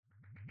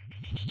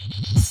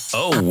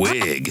Oh,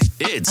 wig.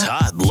 It's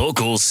hot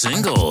local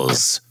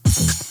singles.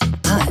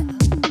 Hot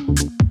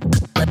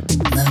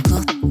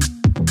local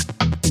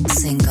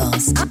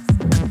singles.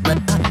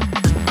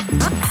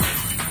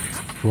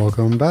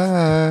 Welcome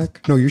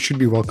back. No, you should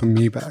be welcome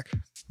me back.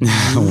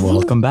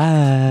 Welcome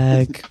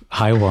back.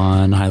 Hi,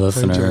 Juan. Hi, Hi,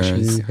 listeners.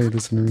 Joshi. Hi,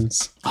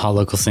 listeners. Hot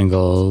Local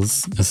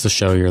Singles. It's the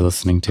show you're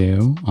listening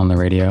to on the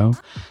radio.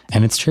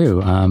 And it's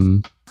true.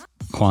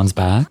 Juan's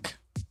back.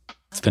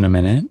 It's been a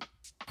minute.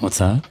 What's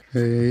up?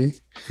 Hey.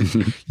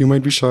 You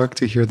might be shocked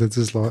to hear that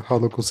this How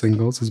Local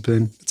Singles has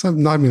been, it's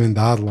not even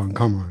that long.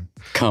 Come on.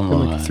 Come Been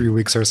on. like 3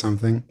 weeks or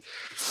something.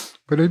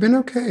 But it's been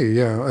okay.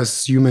 Yeah.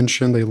 As you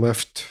mentioned, I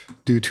left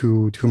due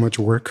to too much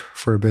work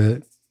for a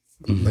bit.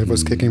 Life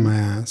was kicking my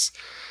ass.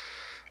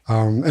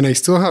 And I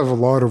still have a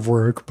lot of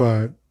work,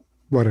 but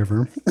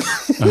whatever.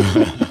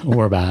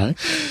 We're back.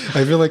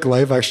 I feel like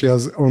life actually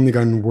has only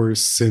gotten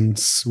worse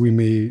since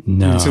we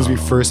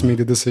first made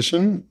the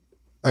decision.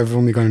 I've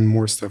only gotten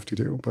more stuff to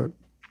do, but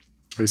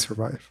I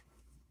survive.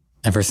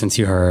 Ever since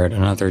you heard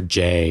another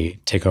Jay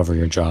take over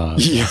your job.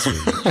 Yeah,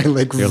 I Your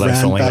life's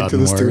ran only back to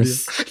the gotten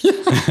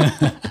studio.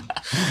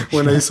 worse.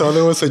 When I saw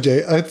there was a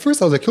Jay, at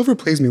first I was like, he'll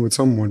replace me with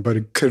someone, but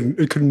it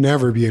could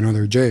never be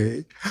another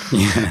Jay.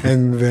 Yeah.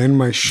 And then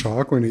my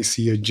shock when I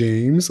see a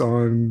James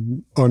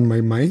on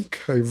my mic,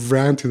 I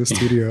ran to the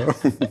studio.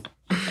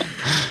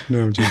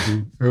 No, I'm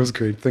joking. It was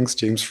great. Thanks,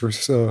 James, for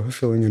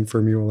filling in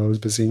for me while I was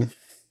busy.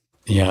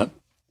 Yeah.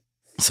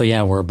 So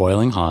yeah, we're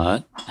boiling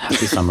hot.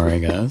 Happy summer, I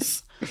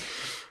guess.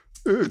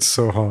 It's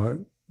so hot.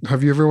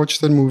 Have you ever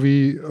watched that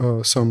movie,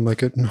 Some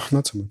Like It? No,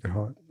 not Some Like It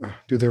Hot.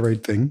 Do the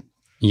Right Thing?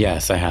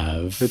 Yes, I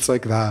have. It's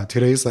like that.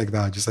 Today's like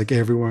that. Just like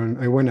everyone,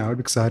 I went out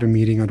because I had a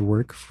meeting at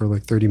work for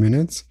like 30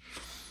 minutes.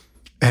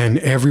 And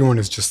everyone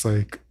is just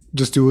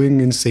doing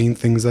insane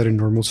things that in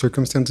normal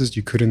circumstances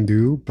you couldn't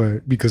do.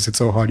 But because it's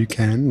so hot, you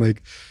can.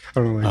 Like,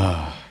 I don't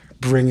know,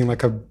 bringing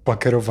like a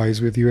bucket of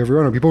ice with you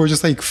everywhere. People were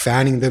just like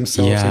fanning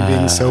themselves and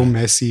being so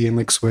messy and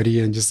like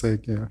sweaty and just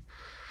like, yeah.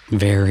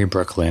 Very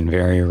Brooklyn,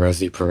 very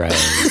Rosie Perez.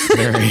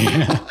 Very.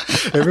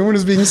 Everyone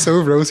is being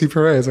so Rosie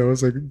Perez. I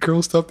was like,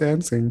 girl, stop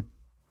dancing.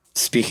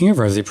 Speaking of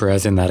Rosie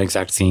Perez in that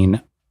exact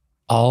scene,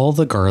 all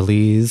the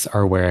girlies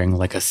are wearing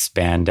like a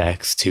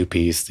spandex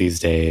two-piece these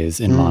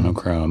days in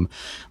monochrome.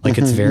 Like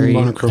it's very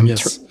monochrome,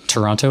 yes.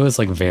 Toronto is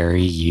like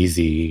very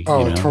Yeezy.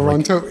 Oh, you know?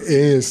 Toronto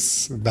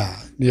is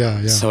that.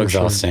 Yeah. So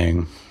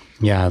exhausting. Sure.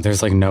 Yeah,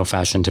 there's like no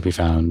fashion to be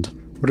found.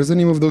 What is the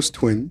name of those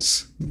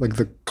twins? Like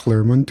the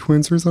Claremont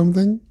twins or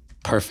something?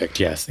 Perfect.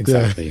 Yes,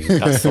 exactly. Yeah.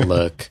 That's the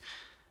look.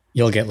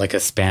 You'll get like a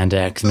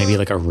spandex, maybe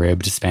like a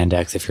ribbed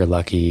spandex if you're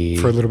lucky.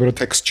 For a little bit of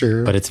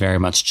texture. But it's very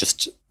much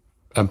just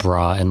a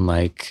bra and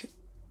like,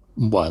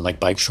 what, like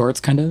bike shorts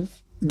kind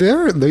of? They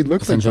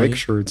look like bike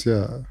shorts,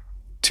 yeah.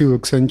 To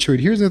accentuate.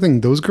 Here's the thing.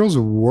 Those girls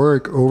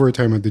work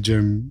overtime at the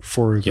gym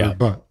for their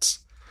butts.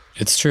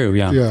 It's true,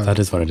 yeah. That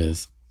is what it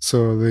is.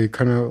 So they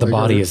kind of... The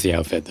body is the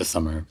outfit this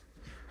summer.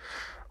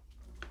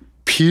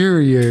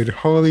 Period.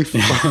 Holy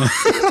fuck.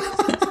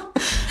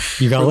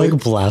 You got like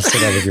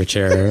blasted out of your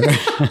chair.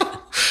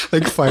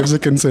 Like 5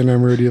 seconds in,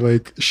 I'm already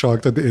like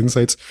shocked at the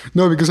insights.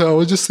 No, because I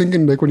was just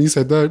thinking like when he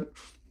said that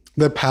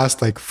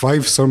past like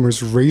 5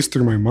 summers raced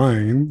through my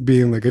mind,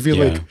 being like, I feel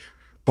like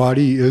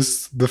body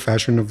is the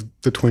fashion of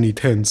the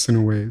 2010s in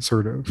a way,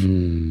 sort of.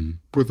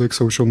 With like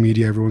social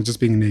media, everyone's just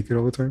being naked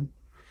all the time.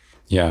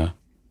 Yeah.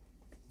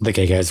 The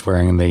gay guys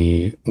wearing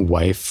the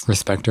wife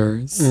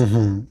respecters.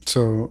 Mm-hmm.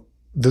 So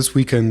this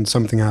weekend,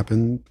 something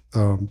happened.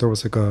 There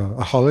was like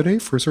a holiday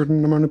for a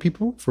certain amount of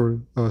people, for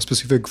a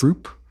specific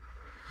group.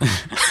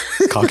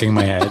 Cocking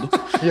my head.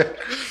 Yeah.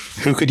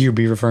 Who could you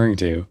be referring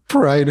to?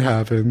 Pride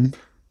happened.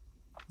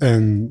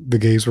 And the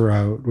gays were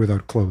out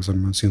without clothes,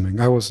 I'm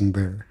assuming. I wasn't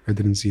there. I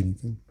didn't see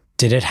anything.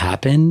 Did it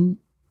happen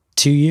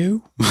to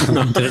you?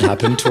 Did it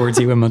happen towards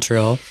you in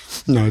Montreal?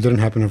 No, it didn't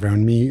happen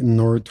around me,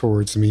 nor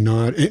towards me,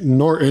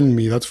 nor in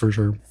me, that's for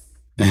sure.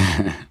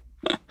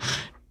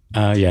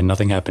 Yeah,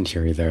 nothing happened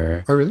here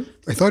either. Oh, really?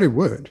 I thought it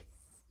would.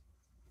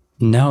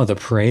 No, the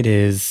parade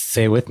is,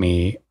 say it with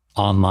me,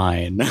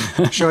 online.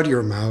 Shut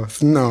your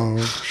mouth. No,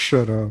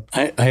 shut up.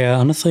 I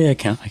honestly, I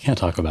can't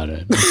talk about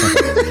it.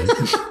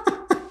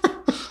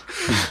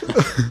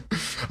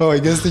 Oh, I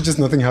guess just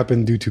nothing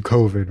happened due to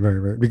COVID,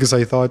 right? Because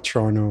I thought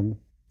Toronto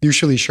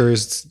usually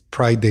shares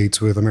Pride dates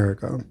with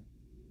America.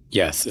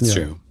 Yes, it's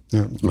true.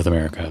 Yeah. With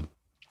America.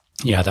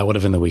 Yeah, that would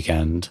have been the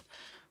weekend,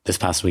 this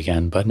past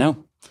weekend, but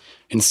no.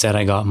 Instead,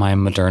 I got my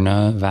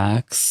Moderna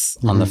vax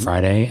on the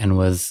Friday and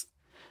was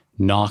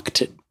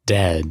knocked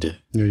dead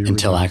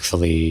until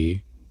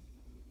actually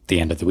the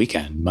end of the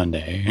weekend,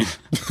 Monday.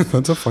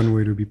 That's a fun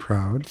way to be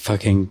proud.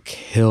 Fucking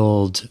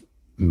killed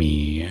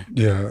me.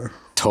 Yeah.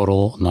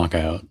 Total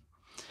knockout.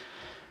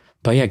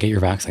 But yeah, get your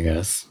vax, I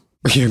guess.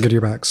 Yeah, get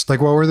your vax. Like,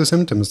 what were the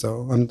symptoms,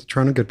 though? I'm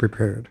trying to get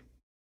prepared.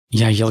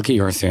 Yeah, you'll get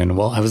yours soon.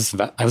 Well, I was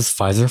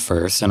Pfizer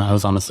first, and I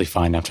was honestly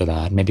fine after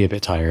that. Maybe a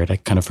bit tired. I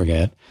kind of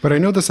forget. But I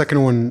know the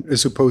second one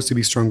is supposed to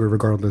be stronger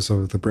regardless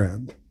of the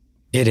brand.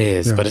 It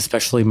is, but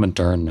especially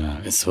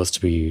Moderna is supposed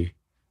to be...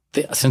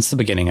 Since the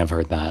beginning, I've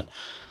heard that.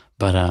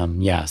 But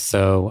yeah,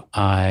 so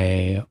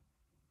I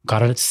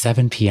got it at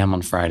 7 p.m.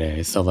 on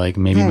Friday. So like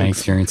maybe my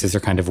experiences are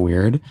kind of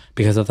weird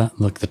because of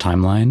that, like the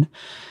timeline.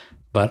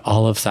 But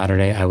all of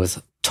Saturday, I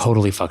was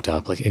totally fucked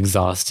up, like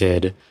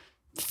exhausted,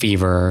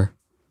 fever,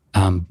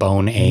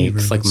 bone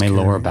aches. Like my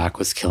lower back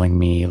was killing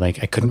me.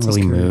 Like I couldn't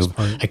really move.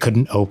 I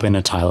couldn't open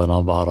a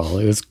Tylenol bottle.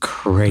 It was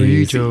crazy. Are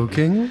you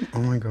joking? Oh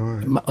my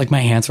God. Like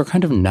my hands were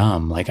kind of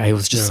numb. Like I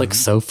was just like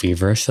so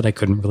feverish that I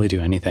couldn't really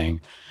do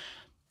anything.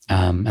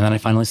 And then I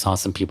finally saw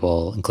some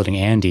people, including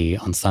Andy,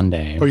 on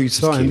Sunday. Oh, you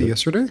saw Andy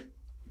yesterday?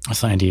 I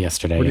saw Andy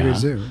yesterday. What did you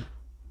guys do?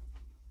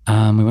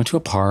 We went to a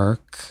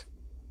park,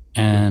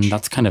 and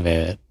that's kind of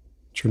it.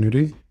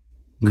 Trinity?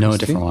 No, a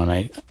different one.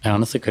 I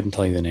honestly couldn't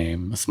tell you the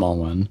name. A small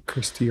one.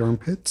 Christy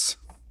Armpits?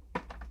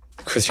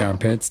 Christy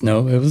Armpits?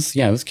 No, it was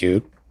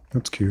cute.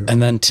 That's cute.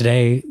 And then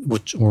today,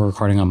 which we're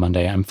recording on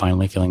Monday, I'm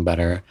finally feeling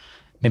better.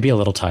 Maybe a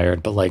little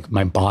tired, but like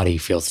my body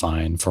feels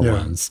fine for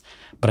once.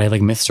 But I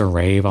like missed a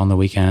rave on the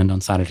weekend on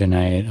Saturday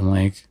night. I'm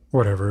like...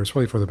 Whatever. It's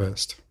probably for the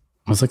best.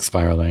 I was like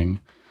spiraling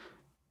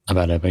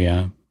about it, but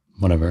yeah,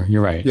 whatever.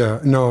 You're right. Yeah.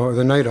 No,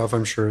 the night off,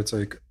 I'm sure it's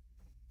like...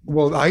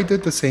 Well, I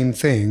did the same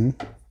thing,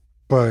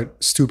 but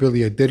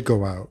stupidly I did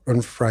go out on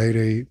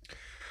Friday.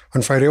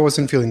 On Friday, I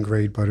wasn't feeling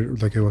great, but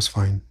it was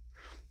fine.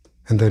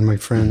 And then my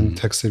friend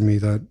texted me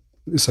that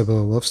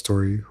Isabella Love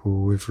Story,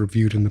 who we've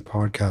reviewed in the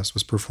podcast,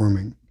 was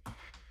performing.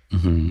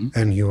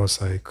 And he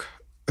was like...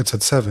 It's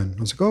at 7.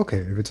 I was like, okay,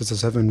 if it's a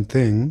 7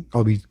 thing,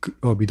 I'll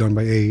be done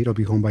by 8. I'll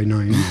be home by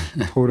 9.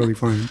 Totally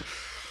fine.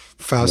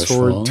 Fast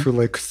forward to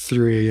like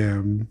 3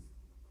 a.m.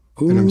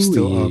 and I'm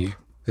still up.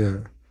 Yeah.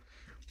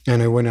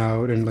 And I went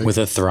out and like... With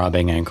a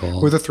throbbing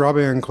ankle. With a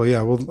throbbing ankle,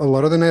 yeah. Well, a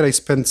lot of the night I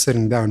spent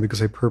sitting down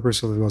because I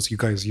purposely was, you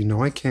guys,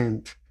 I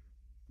can't.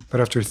 But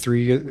after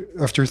 3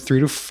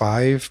 to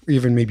 5,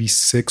 even maybe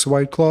 6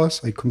 White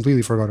Claws, I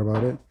completely forgot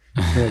about it.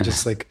 And I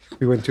just like,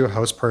 we went to a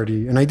house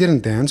party and I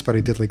didn't dance, but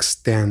I did like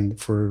stand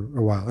for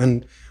a while.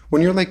 And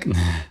when you're like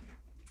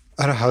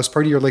at a house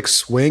party, you're like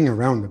swaying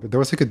around a bit. There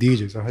was like a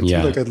DJ, so I had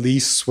to like at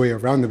least sway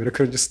around a bit. I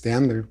couldn't just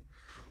stand there.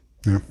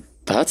 Yeah.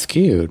 That's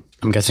cute.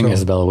 I'm guessing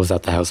Isabella was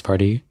at the house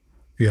party.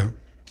 Yeah.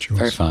 She was.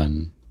 Very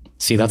fun.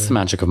 See, that's the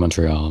magic of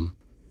Montreal.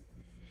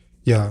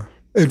 Yeah.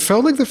 It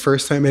felt like the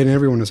first time, and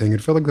everyone was saying,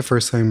 it felt like the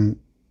first time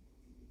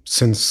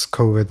since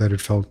COVID that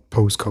it felt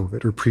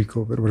post-COVID or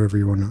pre-COVID, whatever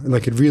you want to.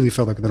 Like it really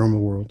felt like the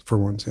normal world for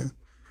once, yeah.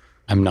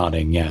 I'm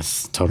nodding,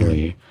 yes,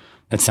 totally. Yeah.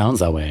 It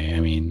sounds that way. I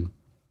mean,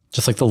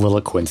 just like the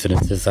little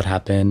coincidences that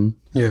happen.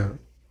 Yeah.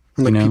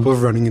 And like people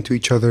running into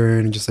each other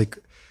and just like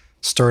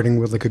starting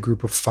with like a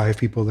group of 5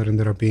 people that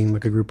ended up being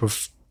like a group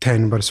of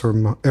 10, but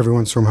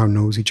everyone somehow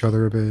knows each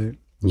other a bit.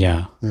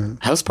 Yeah.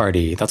 House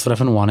party. That's what I've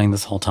been wanting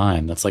this whole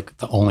time. That's like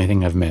the only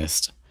thing I've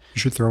missed.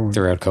 You should throw one.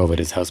 Throughout COVID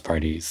is house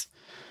parties.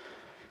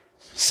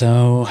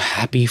 So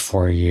happy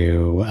for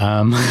you.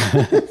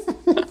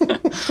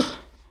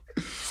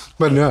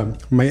 But no,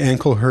 my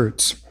ankle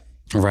hurts.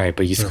 Right,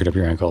 but you screwed up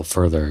your ankle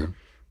further.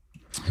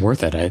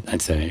 Worth it,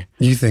 I'd say.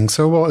 You think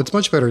so? Well, it's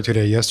much better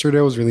today. Yesterday,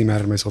 I was really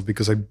mad at myself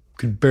because I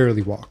could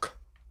barely walk.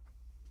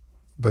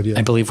 But yeah.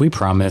 I believe we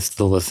promised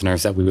the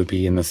listeners that we would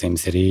be in the same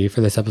city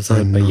for this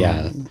episode. But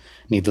yeah,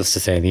 needless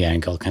to say, the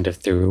ankle kind of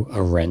threw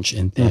a wrench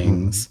in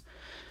things.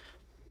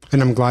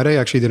 And I'm glad I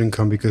actually didn't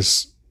come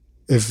because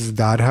if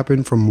that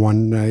happened from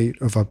one night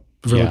of a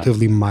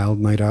relatively mild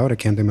night out, I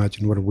can't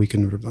imagine what a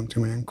weekend would have done to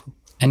my ankle.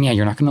 And yeah,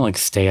 you're not going to like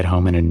stay at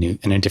home in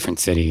a different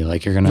city.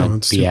 Like you're going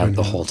to be out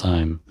the whole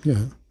time.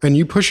 Yeah. And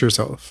you push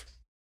yourself.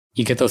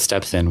 You get those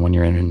steps in when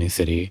you're in a new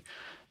city.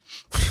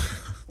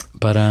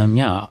 But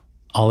yeah,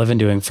 all I've been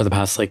doing for the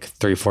past like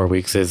 3-4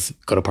 weeks is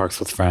go to parks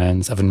with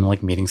friends. I've been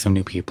like meeting some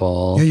new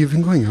people. Yeah, you've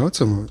been going out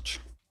so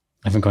much.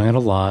 I've been going out a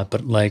lot,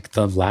 but like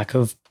the lack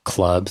of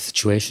club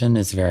situation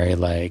is very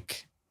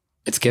like...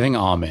 It's giving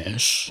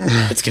Amish.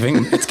 It's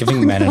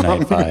giving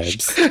Mennonite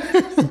vibes.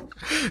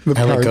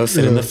 I like go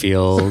sit in the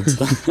field.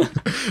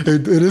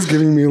 It is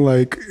giving me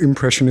like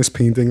impressionist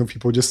painting of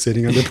people just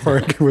sitting at the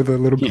park with a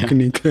little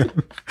picnic.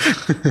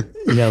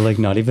 Yeah, like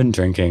not even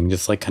drinking,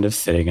 just like kind of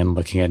sitting and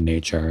looking at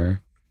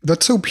nature.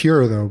 That's so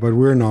pure though, but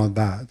we're not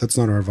that. That's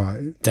not our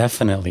vibe.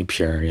 Definitely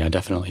pure. Yeah,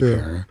 definitely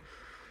pure.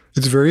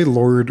 It's very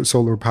Lord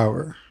Solar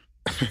Power.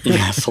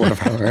 Yeah, solar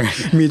power.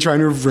 Me trying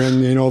to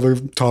bring in all the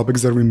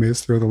topics that we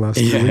missed through the last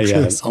 2 weeks.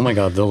 Yeah. Oh my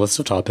God, the list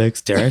of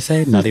topics, dare I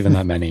say, not even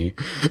that many.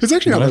 It's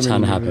actually not that many. A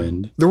ton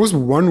happened. There was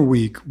 1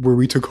 week where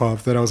we took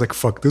off that I was like,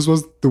 fuck, this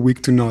was the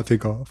week to not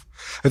take off.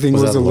 I think it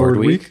was the Lord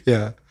week.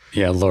 Yeah.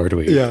 Yeah, Lord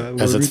week. Yeah.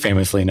 Lord as it's week.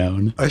 Famously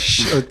known. A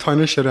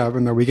ton of shit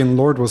happened that week. And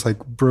Lord was like,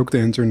 broke the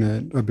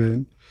internet a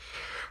bit.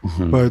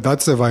 But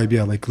that's the vibe,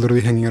 yeah. Like literally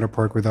hanging at a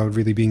park without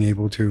really being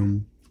able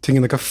to.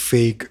 Taking like a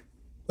fake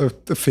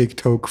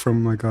toke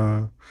from like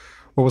a...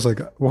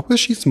 What was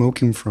she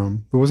smoking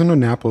from? It wasn't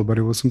an apple, but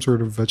it was some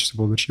sort of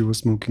vegetable that she was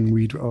smoking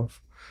weed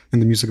off in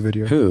the music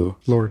video. Who?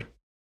 Lord.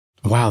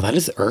 Wow, that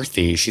is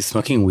earthy. She's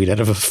smoking weed out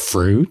of a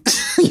fruit?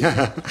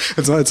 Yeah.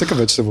 It's like a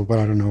vegetable, but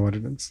I don't know what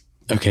it is.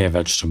 Okay, a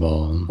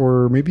vegetable.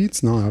 Or maybe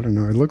it's not. I don't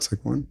know. It looks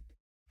like one.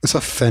 It's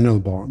a fennel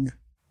bong.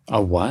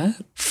 A what?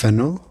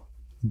 Fennel?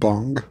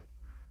 bong.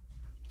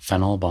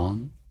 Fennel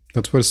bong?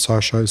 That's what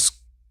Sasha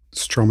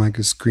Stromack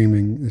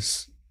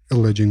is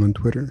alleging on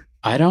Twitter.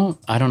 I don't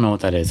know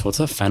what that is. What's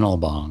a fennel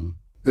bong?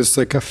 It's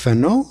like a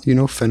fennel. You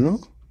know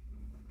fennel?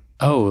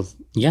 Oh,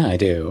 yeah, I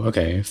do.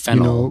 Okay,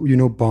 fennel. You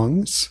know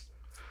bongs?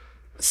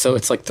 So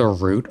it's like the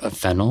root of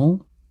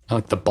fennel?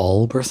 Like the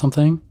bulb or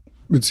something?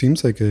 It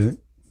seems like it.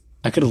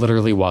 I could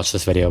literally watch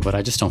this video, but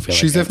I just don't feel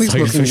She's like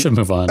definitely it. smoking. We should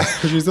move on.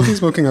 She's definitely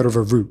smoking out of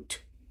a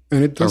root.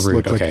 And it does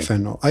look okay. like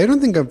fennel. I don't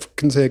think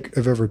can say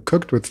I've ever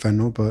cooked with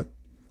fennel, but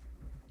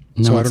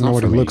No, so I it's don't know not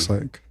what for it me. looks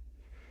like.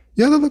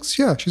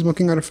 Yeah, she's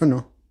smoking out of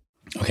fennel.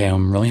 Okay,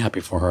 I'm really happy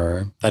for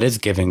her. That is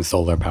giving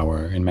solar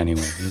power in many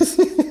ways.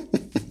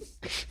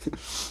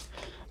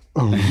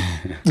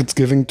 It's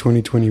giving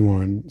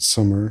 2021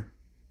 summer.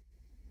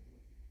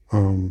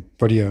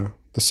 But yeah,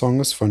 the song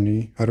was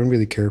funny. I don't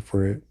really care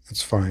for it.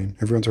 It's fine.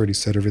 Everyone's already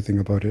said everything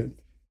about it.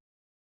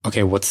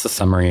 Okay, what's the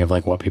summary of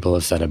like what people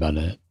have said about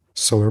it?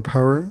 Solar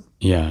power.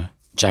 Yeah,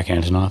 Jack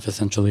Antonoff,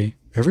 essentially.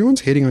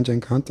 Everyone's hating on Jack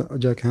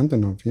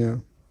Antonoff. Yeah.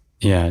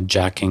 Yeah,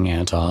 jacking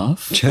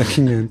Antonoff.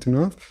 Jacking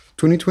Antonoff.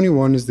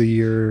 2021 is the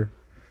year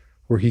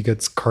where he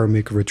gets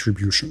karmic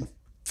retribution,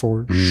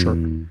 for sure.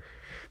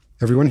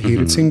 Everyone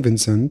hated St.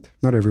 Vincent.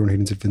 Not everyone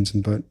hated St.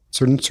 Vincent, but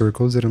certain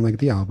circles didn't like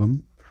the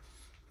album.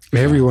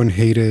 Everyone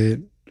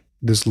hated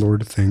this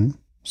Lorde thing.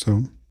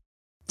 So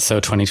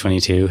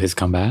 2022, his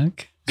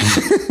comeback.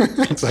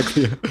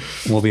 exactly.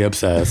 We'll be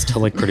obsessed.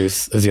 He'll like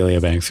produce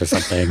Azealia Banks or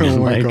something. Oh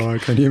and, my like,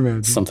 God, can you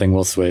imagine? something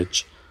will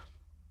switch.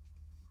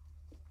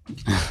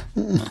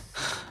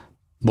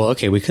 Well,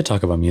 okay, we could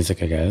talk about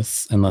music, I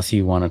guess, unless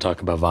you want to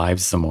talk about vibes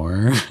some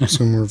more.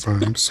 Some more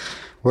vibes.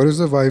 What is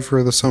the vibe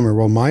for the summer?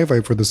 Well, my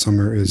vibe for the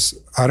summer is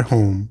at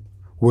home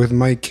with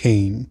my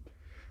cane.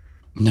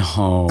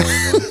 No,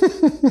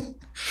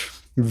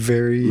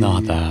 Very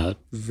not that.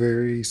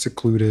 very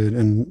secluded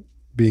and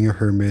being a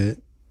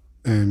hermit,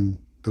 and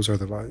those are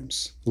the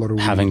vibes. A lot of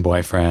weed. Having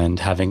boyfriend,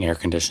 having air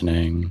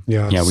conditioning.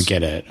 Yes. Yeah, we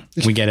get it.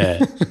 We get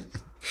it.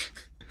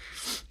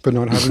 But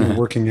not having a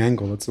working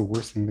angle. That's the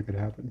worst thing that could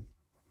happen.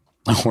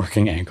 A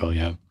working ankle,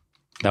 yeah.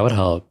 That would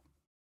help.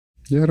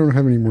 Yeah, I don't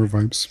have any more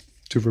vibes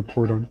to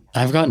report on.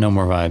 I've got no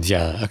more vibes.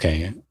 Yeah,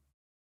 okay.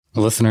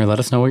 Listener, let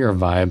us know what your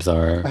vibes I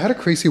are. had a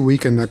crazy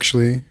weekend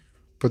actually,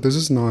 but this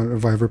is not a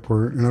vibe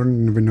report, and I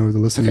don't even know if the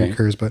listener Okay.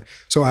 cares. But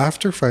so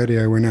after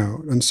Friday, I went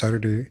out. On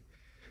Saturday,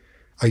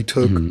 I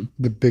took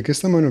the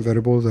biggest amount of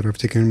edibles that I've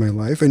taken in my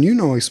life. And you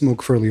know I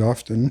smoke fairly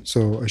often,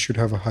 so I should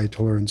have a high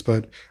tolerance,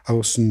 but I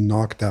was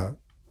knocked out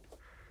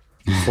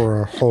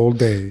for a whole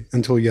day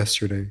until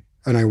yesterday.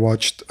 And I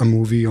watched a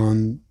movie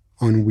on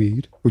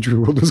weed, which we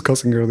were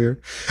discussing earlier.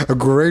 A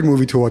great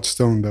movie to watch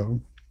stoned,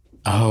 though.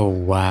 Oh,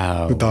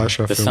 wow. The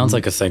Dasha This film. sounds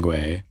like a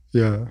segue.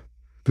 Yeah.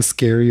 The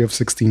Scary of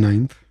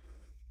 69th.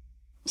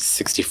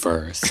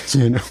 61st.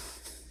 You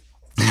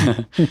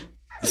know?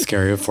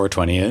 Scary of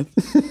 420th.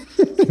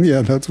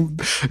 Yeah,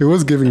 it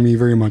was giving me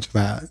very much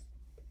that.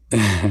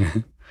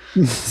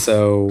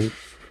 So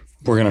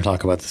we're going to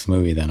talk about this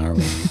movie then, are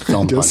we?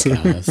 Film Guess so.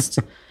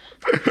 podcast.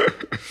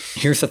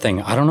 Here's the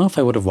thing. I don't know if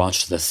I would have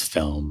watched this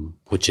film,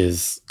 which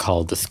is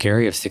called The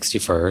Scary of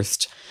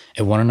 61st.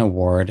 It won an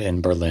award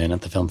in Berlin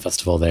at the film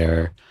festival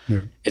there.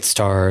 Yeah. It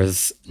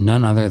stars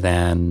none other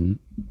than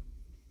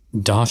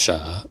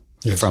Dasha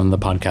from the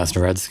podcast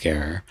Red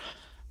Scare,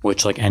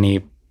 which like any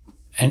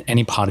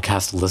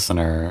podcast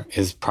listener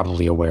is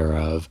probably aware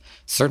of.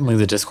 Certainly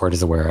the Discord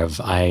is aware of.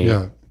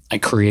 I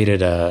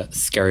created a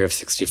Scary of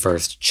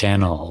 61st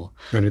channel.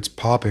 And it's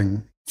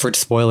popping. For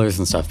spoilers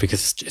and stuff,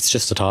 because it's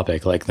just a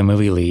topic. Like the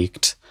movie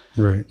leaked,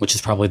 Right. which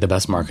is probably the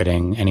best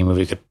marketing any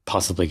movie could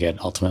possibly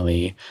get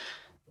ultimately.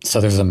 So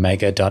there's a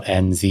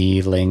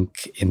mega.nz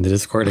link in the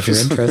Discord if you're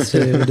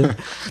interested. Don't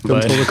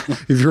But look.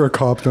 If you're a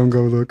cop, don't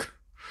go look.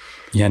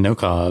 yeah, no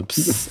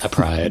cops at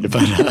Pride,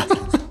 but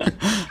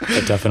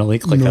definitely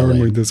click that Nor my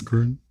link.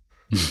 Discord.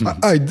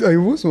 I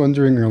was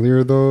wondering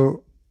earlier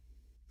though,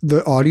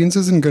 the audience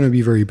isn't going to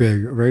be very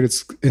big, right?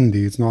 It's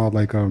indie. It's not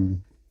like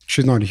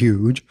she's not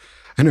huge,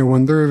 and I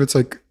wonder if it's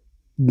like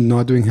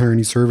not doing her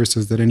any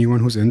services that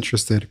anyone who's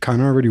interested kind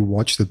of already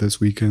watched it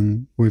this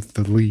weekend with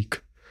the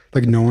leak.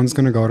 Like no one's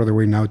going to go out of their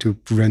way now to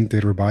rent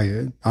it or buy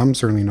it. I'm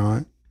certainly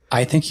not.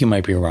 I think you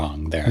might be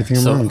wrong there. I think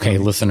I'm wrong, okay,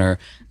 Tom. listener,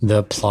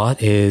 the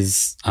plot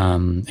is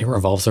it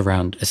revolves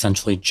around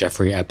essentially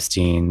Jeffrey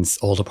Epstein's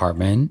old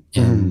apartment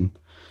in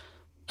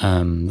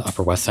the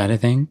Upper West Side, I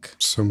think.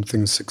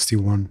 Something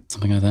 61.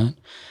 Something like that.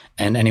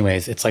 And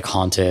anyways, it's like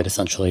haunted,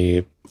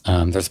 essentially.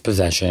 There's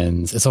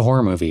possessions. It's a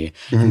horror movie.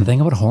 And the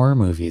thing about horror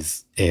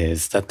movies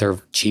is that they're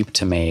cheap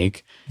to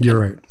make. You're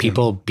right.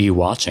 People be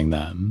watching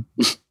them.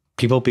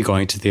 People be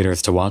going to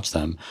theaters to watch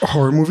them.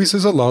 Horror movies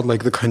is a lot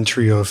like the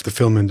country of the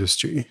film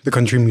industry, the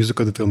country music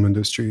of the film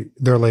industry.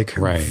 They're like,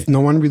 Right.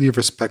 no one really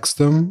respects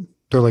them.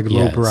 They're like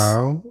Yes.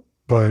 lowbrow,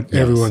 but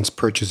everyone's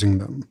purchasing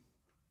them.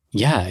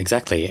 Yeah,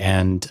 exactly.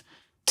 And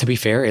to be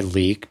fair, it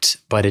leaked,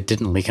 but it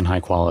didn't leak in high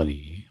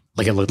quality.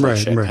 Like it looked like Right,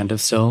 shit, right. kind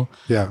of still.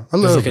 Yeah, I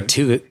It was love like a it.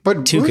 two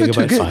But two look at 2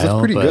 gigabyte gigs, that's file.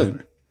 pretty But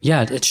good.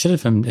 yeah, it should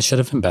have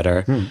been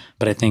better.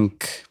 But I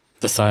think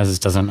The size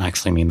doesn't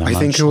actually mean that much. I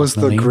think it was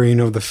the grain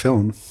of the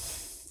film.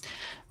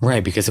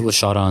 Right, because it was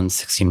shot on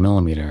 16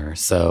 millimeter.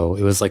 So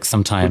it was like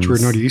sometimes... Which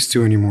we're not used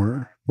to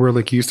anymore. We're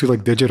like used to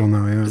like digital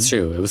now, yeah. It's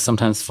true. It was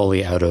sometimes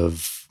fully out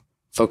of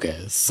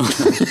focus.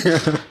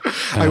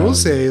 I will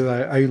say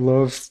that I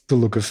love the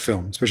look of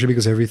film, especially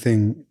because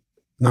everything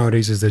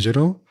nowadays is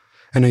digital.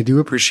 And I do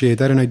appreciate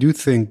that. And I do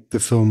think the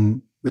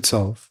film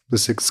itself, the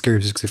Scary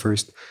of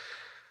 61st,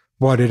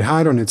 what it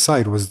had on its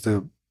side was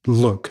the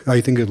look. I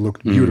think it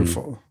looked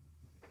beautiful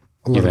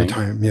a lot of the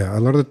time. Yeah,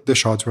 a lot of the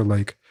shots were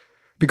like,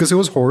 because it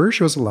was horror,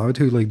 she was allowed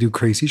to like do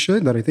crazy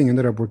shit that I think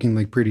ended up working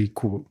like pretty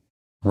cool.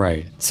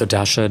 Right. So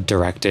Dasha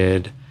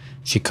directed,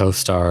 she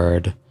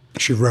co-starred.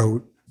 She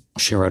wrote.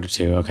 She wrote it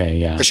too. Okay,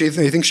 yeah.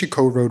 Actually, I think she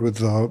co-wrote with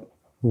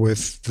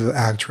the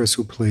actress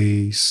who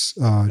plays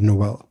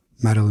Noelle,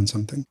 Madeline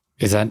something.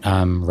 Is that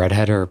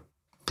redhead or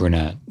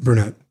brunette?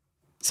 Brunette.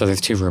 So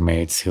there's two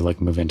roommates who like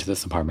move into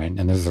this apartment,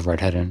 and there's a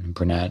redhead and a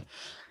brunette.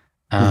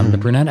 The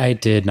brunette I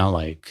did not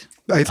like.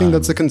 I think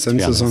that's the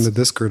consensus on the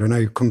Discord, and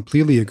I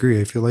completely agree.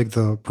 I feel like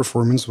the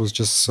performance was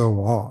just so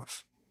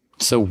off.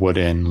 So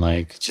wooden,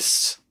 like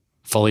just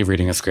fully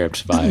reading a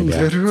script vibe.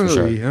 Literally, for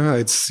sure. Yeah.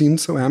 It seemed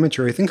so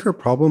amateur. I think her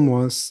problem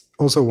was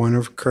also one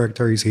of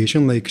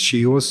characterization. Like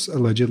she was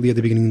allegedly at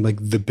the beginning like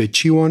the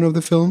bitchy one of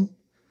the film,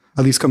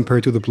 at least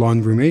compared to the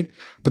blonde roommate.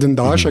 But then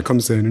Dasha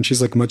comes in and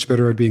she's like much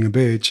better at being a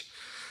bitch.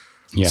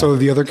 Yeah. So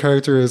the other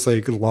character is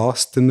like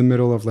lost in the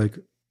middle of like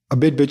a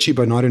bit bitchy,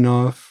 but not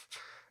enough.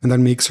 And that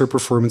makes her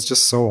performance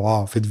just so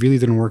off. It really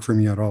didn't work for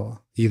me at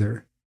all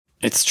either.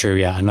 It's true.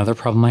 Yeah. Another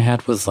problem I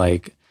had was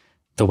like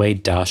the way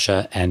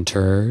Dasha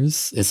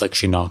enters is like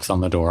she knocks on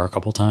the door a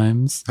couple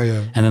times. Oh,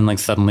 yeah. And then like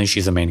suddenly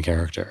she's a main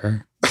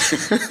character.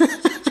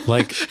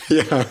 Like,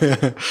 yeah.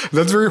 That's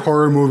a very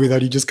horror movie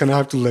that you just kind of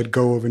have to let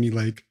go of any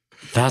like.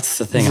 That's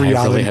the thing.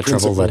 I really had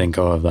trouble letting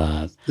go of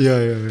that.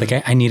 Yeah.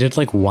 Like I needed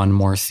like one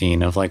more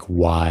scene of like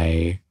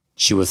why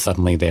she was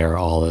suddenly there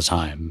all the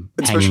time,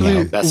 hanging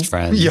out, best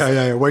friends.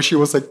 Yeah. Why she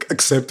was like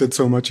accepted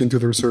so much into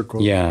their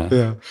circle.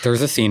 Yeah.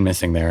 There's a scene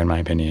missing there in my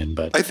opinion,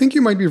 but I think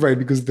you might be right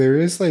because there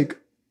is like,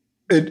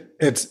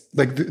 it's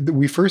like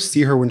we first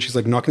see her when she's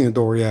like knocking the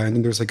door. Yeah. And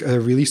then there's like a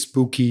really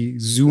spooky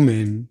zoom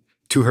in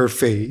to her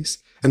face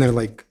and then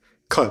like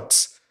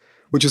cuts,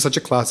 which is such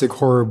a classic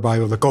horror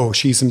bio, like, oh,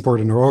 she's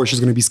important or oh,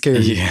 she's going to be scary.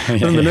 Yeah, and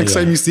then the next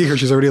time you see her,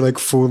 she's already like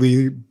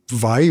fully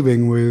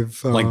vibing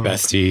with... like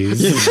besties.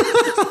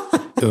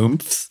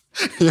 Oomphs.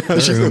 Yeah,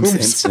 she's oomphs.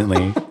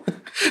 Instantly.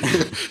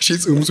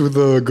 She's oomphs with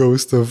the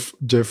ghost of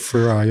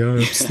Jeffrey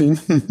Epstein.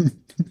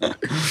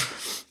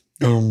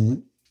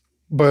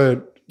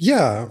 But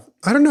yeah,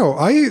 I don't know.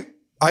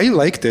 I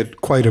liked it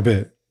quite a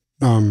bit,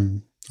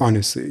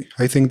 honestly.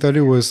 I think that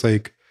it was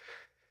like,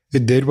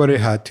 it did what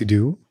it had to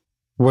do.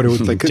 What it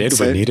was like, did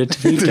what needed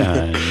to be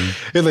done.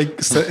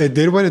 It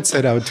did what it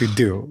set out to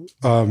do.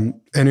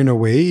 And in a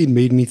way, it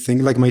made me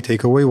think. Like my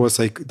takeaway was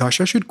like,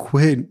 Dasha should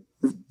quit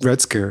Red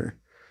Scare.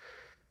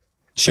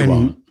 She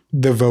won't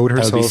devote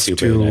herself stupid,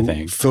 to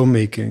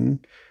filmmaking,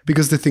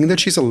 because the thing that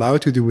she's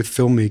allowed to do with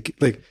filmmaking,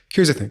 like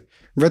here's the thing,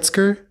 Red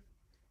Scare.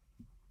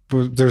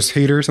 Well, there's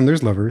haters and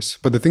there's lovers,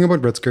 but the thing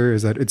about Red Scare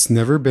is that it's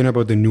never been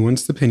about the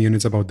nuanced opinion.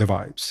 It's about the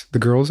vibes. The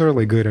girls are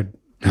like good at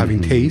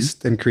having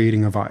taste and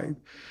creating a vibe.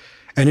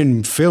 And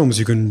in films,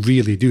 you can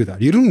really do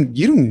that. You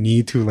don't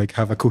need to like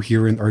have a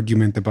coherent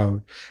argument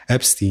about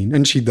Epstein,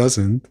 and she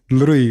doesn't.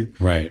 Literally,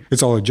 right?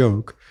 It's all a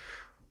joke.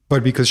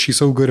 But because she's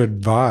so good at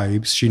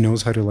vibes, she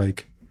knows how to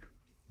like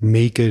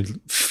make it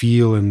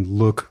feel and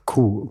look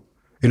cool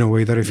in a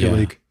way that I feel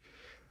like,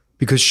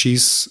 because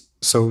she's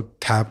so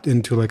tapped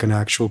into like an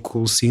actual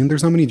cool scene.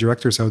 There's not many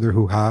directors out there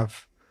who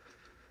have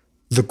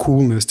the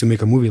coolness to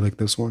make a movie like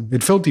this one.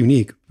 It felt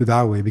unique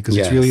that way because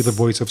it's really the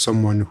voice of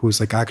someone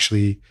who's like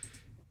actually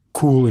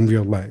cool in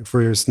real life.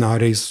 Whereas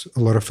nowadays, a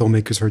lot of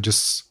filmmakers are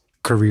just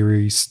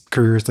careers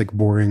like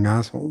boring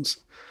assholes.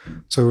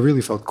 So it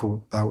really felt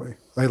cool that way.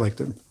 I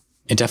liked it.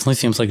 It definitely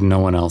seems like no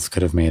one else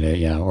could have made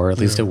it, or at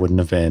least it wouldn't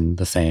have been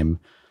the same.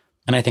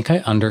 And I think I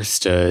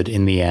understood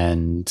in the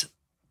end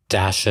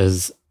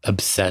Dasha's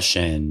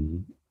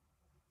obsession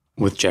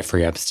with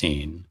Jeffrey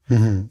Epstein,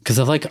 because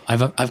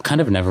I've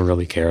kind of never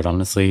really cared,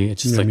 honestly.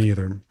 It's just me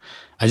either.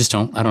 I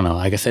don't know.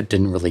 I guess I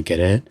didn't really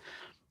get it.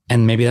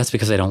 And maybe that's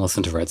because I don't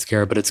listen to Red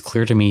Scare, but it's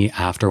clear to me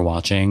after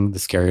watching The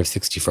Scary of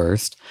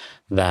 61st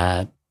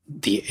that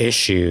the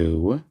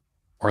issue,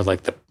 or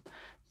like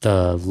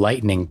the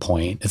lightning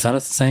point, is that a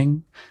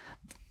saying?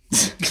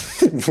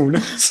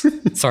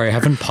 Sorry, I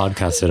haven't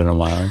podcasted in a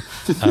while.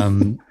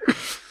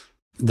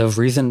 The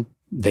reason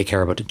they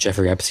care about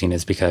Jeffrey Epstein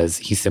is because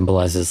he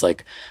symbolizes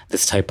like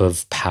this type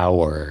of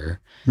power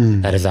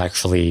that is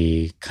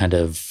actually kind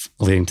of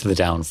leading to the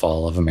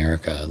downfall of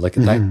America. Like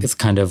that is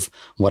kind of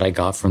what I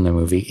got from the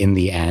movie in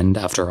the end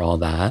after all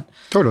that.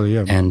 Totally,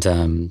 yeah. And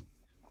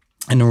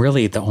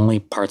really the only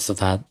parts of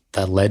that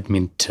led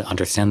me to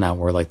understand that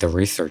were like the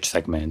research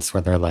segments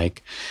where they're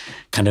like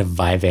kind of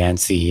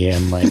Vyvancy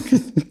and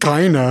like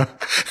kinda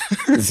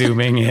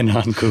zooming in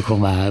on Google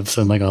Maps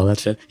and like all that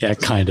shit. Yeah,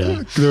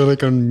 kinda. They're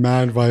like on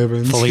mad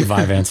Vyvance. Fully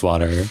Vyvance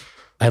water.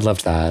 I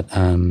loved that.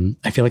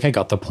 I feel like I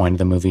got the point of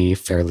the movie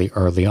fairly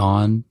early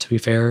on, to be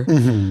fair.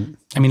 Mm-hmm.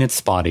 I mean, it's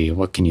spotty.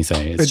 What can you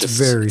say?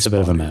 It's a bit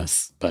of a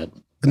mess, but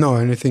no,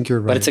 and I think you're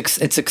right. But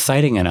it's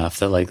exciting enough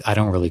that like I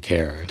don't really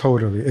care.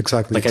 Totally,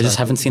 exactly. Like I just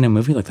haven't seen a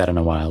movie like that in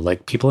a while.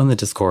 Like people in the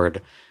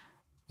Discord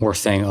were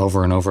saying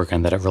over and over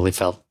again that it really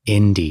felt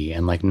indie,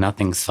 and like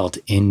nothing's felt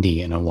indie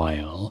in a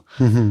while.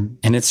 Mm-hmm.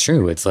 And it's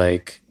true. It's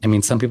like, I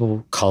mean, some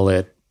people call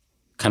it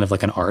kind of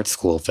like an art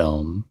school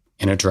film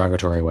in a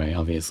derogatory way,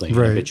 obviously,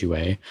 right. in a bitchy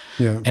way.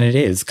 Yeah. And it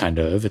is kind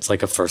of. It's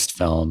like a first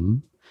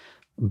film,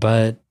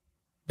 but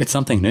it's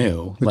something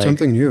new. It's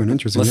something new and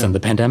interesting. Listen, the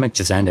pandemic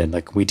just ended.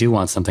 Like we do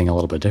want something a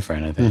little bit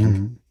different, I think.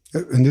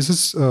 Mm-hmm. And this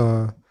is,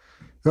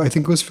 I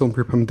think it was filmed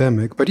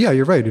pre-pandemic, but yeah,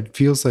 you're right. It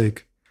feels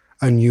like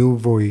a new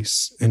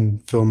voice in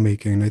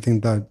filmmaking. I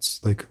think that's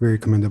like very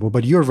commendable,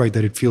 but you're right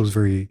that it feels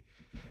very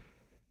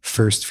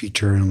first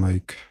feature and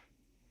like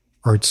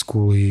art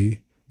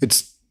schooly.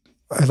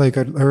 I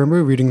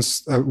remember reading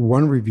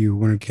one review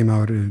when it came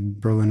out in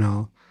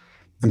Berlinale,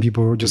 and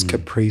people just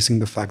kept praising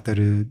the fact that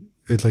it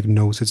like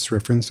knows its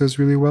references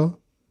really well.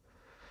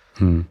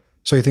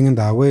 So I think in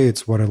that way,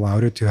 it's what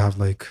allowed it to have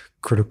like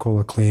critical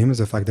acclaim, is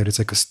the fact that it's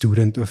like a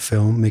student of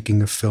film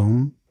making a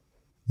film,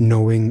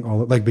 knowing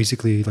all like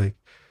basically like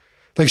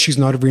she's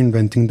not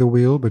reinventing the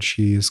wheel, but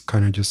she is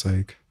kind of just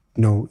like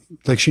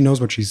she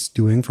knows what she's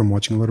doing from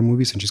watching a lot of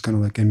movies, and she's kind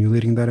of like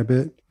emulating that a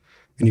bit,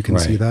 and you can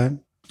see that.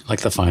 Like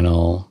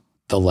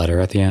the letter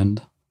at the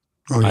end.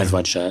 Oh yeah. Eyes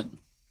wide shut.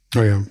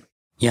 Oh yeah.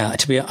 Yeah,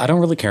 I don't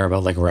really care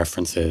about like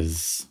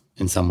references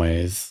in some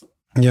ways.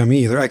 Yeah,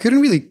 me either. I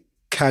couldn't really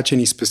catch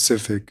any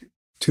specific.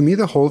 To me,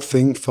 the whole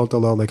thing felt a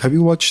lot like, have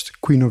you watched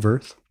Queen of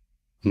Earth?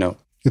 No.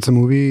 It's a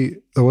movie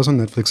that was on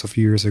Netflix a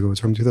few years ago. It's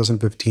from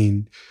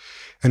 2015.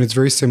 And it's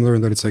very similar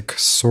in that it's like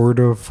sort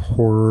of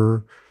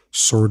horror,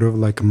 sort of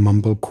like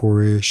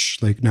mumblecore-ish,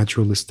 like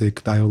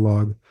naturalistic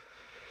dialogue,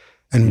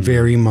 and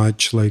very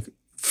much like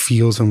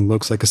feels and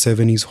looks like a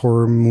 70s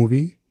horror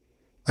movie.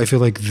 I feel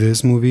like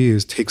this movie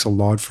takes a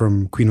lot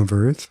from Queen of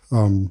Earth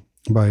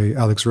by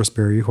Alex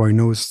Rossberry, who I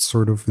know is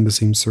sort of in the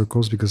same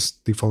circles because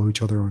they follow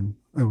each other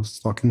I was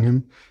stalking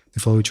him. They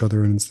follow each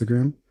other on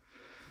Instagram.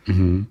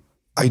 Mm-hmm.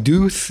 I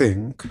do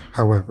think,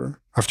 however,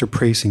 after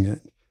praising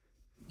it,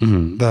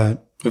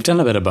 that we've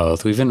done a bit of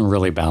both. We've been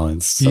really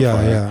balanced so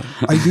far. Yeah.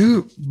 I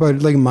do,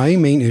 but like my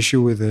main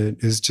issue with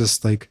it is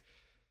just like,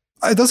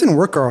 it doesn't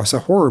work as a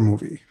horror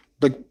movie.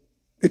 Like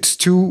it's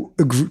too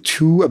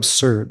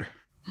absurd.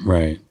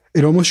 Right.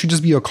 It almost should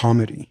just be a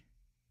comedy.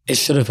 It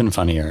should have been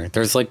funnier.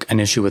 There's like an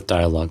issue with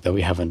dialogue that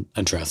we haven't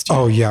addressed yet.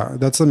 Oh yeah,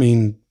 that's the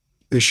main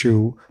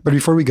issue. But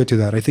before we get to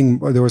that, I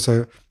think there was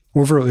a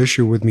overall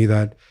issue with me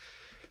that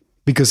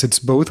because it's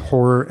both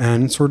horror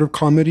and sort of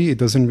comedy, it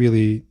doesn't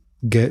really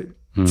get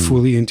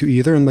fully into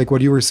either. And like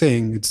what you were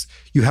saying,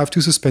 you have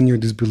to suspend your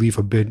disbelief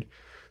a bit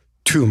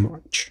too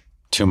much.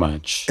 Too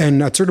much.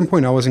 And at a certain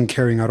point, I wasn't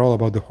caring at all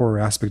about the horror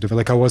aspect of it.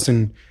 Like I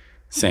wasn't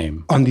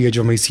on the edge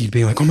of my seat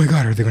being like, oh my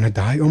God, are they going to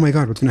die? Oh my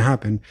God, what's going to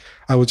happen?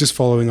 I was just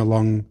following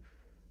along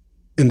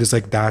in this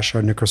like Dasha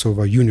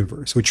Nekrasova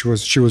universe, which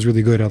she was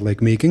really good at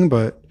like making,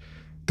 but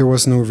there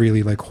was no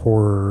really like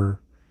horror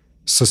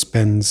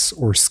suspense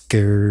or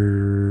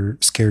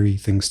scary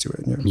things to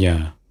it.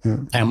 Yeah.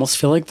 I almost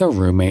feel like the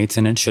roommates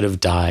in it should have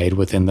died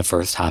within the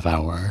first half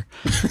hour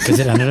because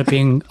it ended up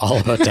being all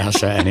about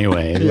Dasha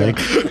anyway. Like,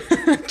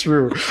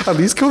 true. At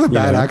least kill the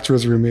bad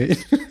actress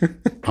roommate.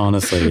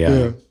 Honestly,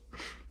 yeah.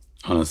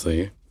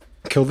 Honestly,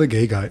 kill the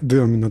gay guy. I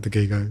mean, not the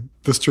gay guy.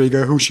 The straight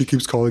guy who she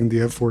keeps calling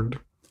the F word.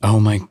 Oh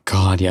my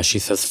God. Yeah, she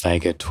says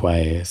faggot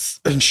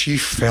twice. And she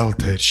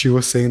felt it. She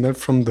was saying that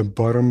from the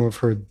bottom of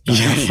her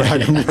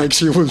diaphragm. Like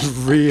she was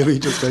really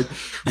just like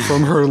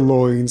from her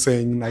loins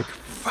saying like,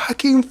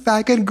 fucking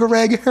faggot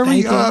Greg,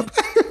 hurry up.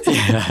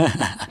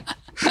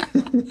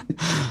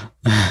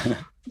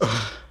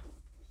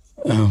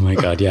 Oh my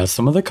God. Yeah.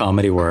 Some of the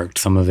comedy worked.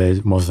 Some of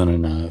it wasn't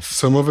enough.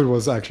 Some of it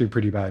was actually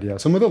pretty bad. Yeah.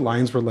 Some of the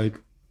lines were like,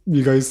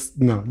 you guys,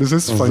 no, this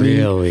is funny.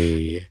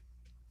 Really?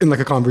 In like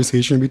a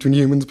conversation between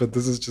humans, but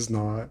this is just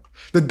not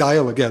the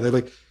dialogue. Yeah. They're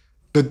like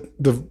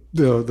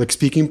the like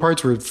speaking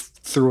parts were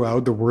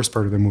throughout the worst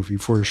part of the movie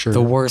for sure.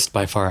 The worst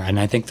by far. And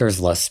I think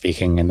there's less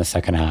speaking in the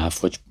second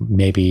half, which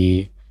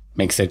maybe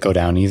makes it go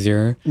down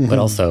easier, but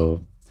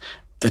also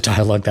the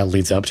dialogue that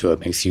leads up to it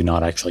makes you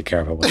not actually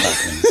care about what's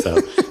happening. So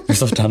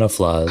there's a ton of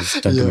flaws.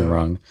 Don't get me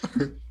wrong.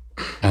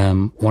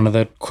 One of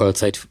the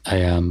quotes I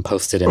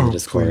posted in the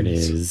Discord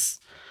is,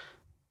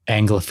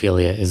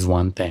 Anglophilia is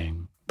one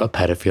thing, but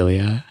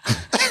pedophilia,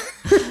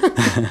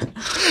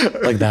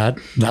 like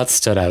that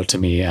stood out to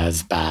me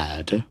as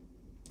bad.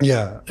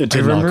 Yeah. It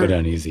did not go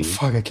down easy.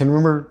 Fuck, I can't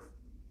remember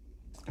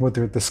what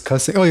they're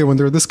discussing. Oh yeah, when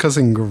they were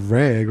discussing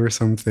Greg or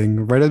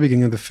something right at the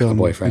beginning of the film,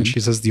 boyfriend, and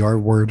she says the R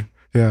word.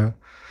 Yeah,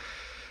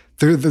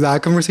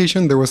 that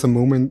conversation. There was a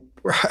moment.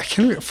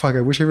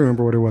 I wish I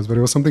remember what it was, but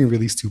it was something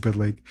really stupid.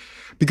 Like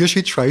because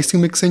she tries to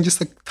mix in just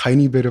a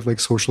tiny bit of like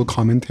social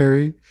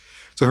commentary,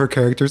 so her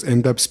characters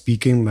end up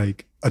speaking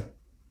like a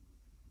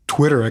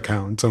Twitter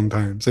account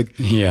sometimes. Like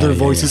Yeah, their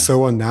yeah, voice yeah. is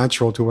so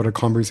unnatural to what a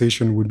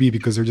conversation would be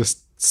because they're just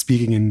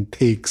speaking in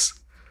takes.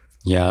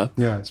 Yeah.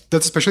 Yeah,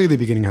 that's especially the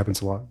beginning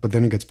happens a lot, but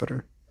then it gets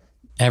better.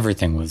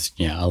 Everything was,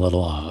 a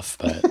little off,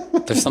 but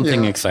there's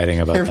something Yeah. exciting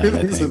about that, I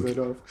Everything's a think. bit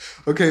off.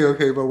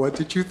 Okay, but what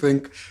did you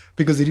think?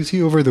 Because did you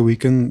see over the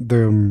weekend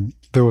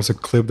there was a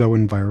clip that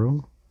went viral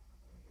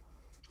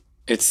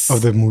It's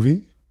of the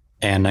movie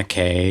Anna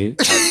Kay,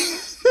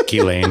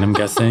 Ghislaine, I'm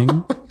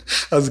guessing.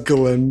 as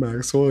Ghislaine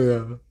Maxwell?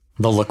 Yeah.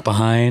 The look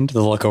behind,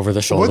 the look over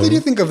the shoulder. What did you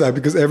think of that?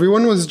 Because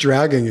everyone was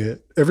dragging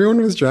it.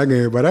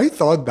 But I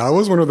thought that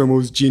was one of the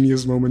most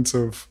genius moments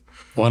of.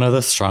 One of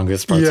the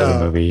strongest parts of Yeah.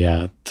 the movie,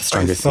 yeah. The I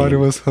strongest thought scene.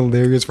 it was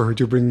hilarious for her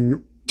to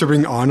bring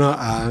Anna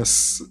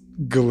as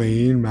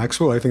Ghislaine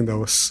Maxwell. I think that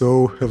was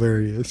so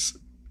hilarious.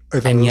 I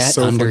thought it And was yet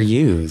so funny.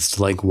 underused.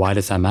 Like, why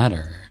does that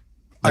matter?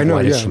 Like, I know,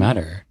 why does yeah. she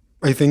matter?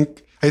 I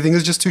think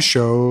it's just to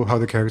show how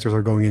the characters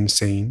are going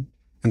insane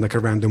and like a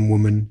random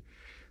woman.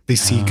 They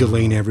see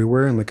Ghislaine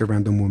everywhere and like a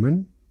random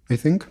woman, I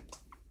think.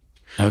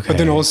 Okay. But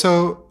then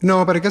also,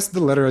 no, but I guess the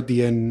letter at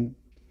the end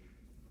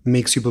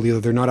makes you believe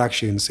that they're not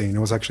actually insane. It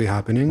was actually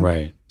happening.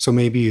 Right. So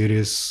maybe it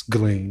is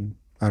Ghislaine.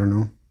 I don't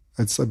know.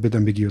 It's a bit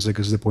ambiguous, like,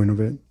 is the point of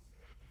it.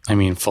 I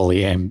mean,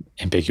 fully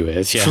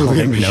ambiguous. Yeah.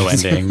 Fully Like, no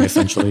ambiguous. ending,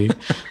 essentially.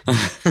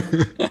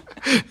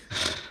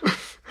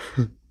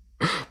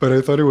 But I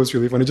thought it was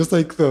really funny. Just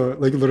like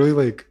literally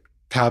like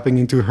tapping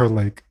into her,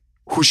 like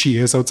who she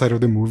is outside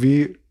of the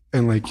movie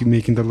and like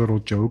making that little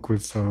joke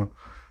with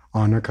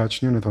Anna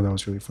Kachnian. I thought that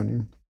was really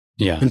funny.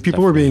 Yeah. And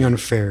people were being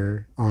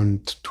unfair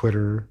on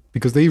Twitter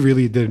because they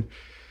really did.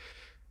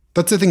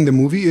 That's the thing. The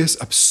movie is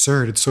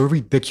absurd. It's so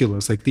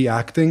ridiculous. Like the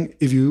acting,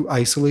 if you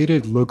isolate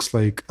it, looks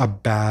like a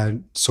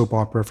bad soap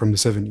opera from the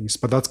 70s.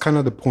 But that's kind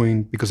of the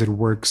point because it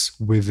works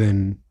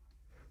within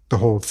the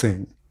whole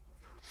thing.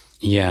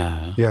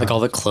 Yeah. Yeah. Like all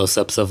the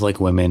close-ups of like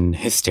women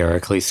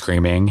hysterically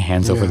screaming,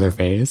 hands over Yeah. their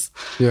face.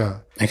 Yeah.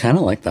 I kind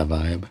of like that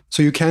vibe.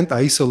 So you can't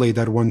isolate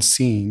that one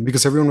scene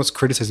because everyone was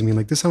criticizing me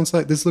like this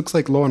looks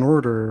like Law and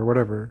Order or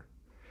whatever.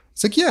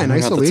 It's like, yeah, in Oh my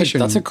God, isolation.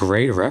 that's a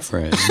great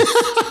reference.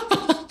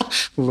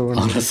 Law and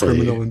Order, honestly.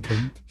 Criminal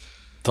Intent.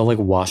 The like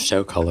washed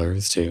out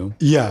colors too.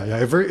 Yeah.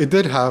 It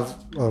did have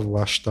a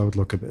washed out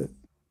look a bit.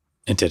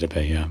 It did a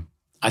bit, yeah.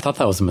 I thought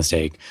that was a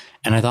mistake.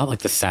 And I thought like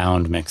the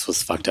sound mix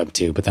was fucked up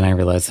too. But then I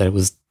realized that it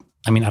was,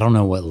 I mean, I don't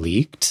know what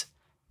leaked,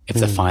 if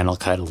the final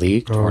cut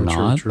leaked Oh, or true,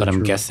 not, true, but I'm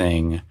true.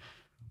 guessing,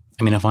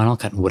 I mean, a final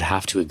cut would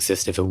have to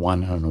exist if it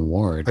won an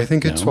award. I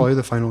think it's no? probably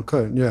the final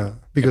cut. Yeah.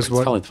 Because It's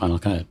probably the final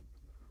cut.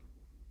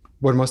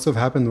 what must have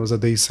happened was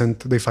that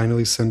they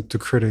finally sent to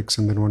critics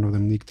and then one of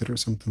them leaked it or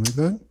something like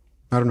that.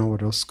 I don't know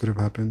what else could have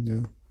happened.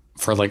 Yeah.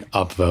 For like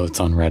upvotes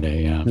on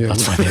Reddit, yeah. Yeah.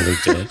 That's why they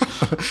leaked it.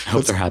 I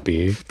hope they're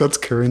happy. That's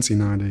currency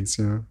nowadays.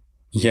 Yeah.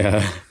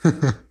 Yeah.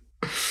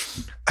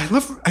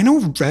 I know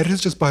Reddit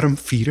is just bottom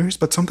feeders,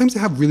 but sometimes they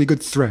have really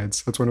good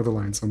threads. That's one of the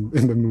lines in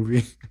the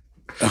movie.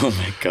 Oh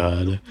my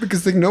God.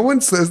 Because like no one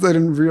says that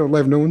in real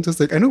life. No one just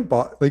like, I know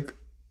I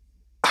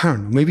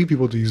don't know. Maybe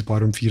people do use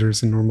bottom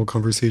feeders in normal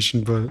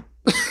conversation, but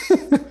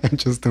I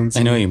just don't see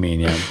I know what you mean,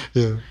 yeah.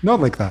 Yeah. Not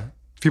like that.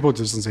 People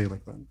just don't say it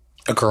like that.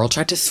 A girl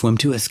tried to swim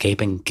to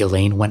escape and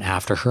Ghislaine went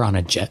after her on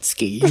a jet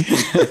ski.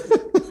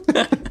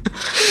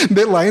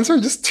 The lines are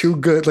just too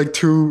good. Like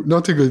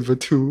not too good, but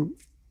too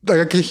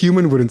like a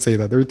human wouldn't say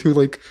that. They're too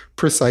like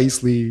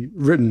precisely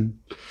written.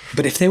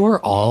 But if they were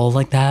all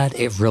like that,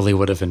 it really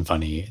would have been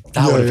funny.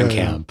 That Yeah, would have been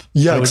yeah, yeah. camp.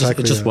 Yeah, But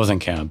exactly, It just yeah.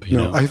 wasn't camp, you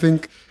No, know? I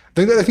think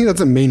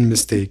that's a main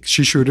mistake.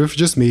 She should have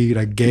just made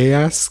a gay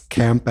ass,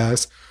 camp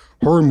ass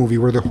horror movie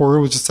where the horror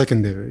was just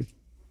secondary.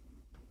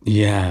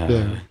 Yeah.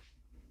 Yeah.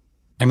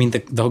 I mean,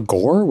 the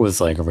gore was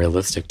like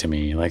realistic to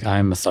me. Like,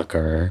 I'm a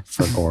sucker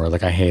for gore.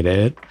 Like, I hate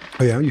it.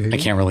 Oh yeah, you hate I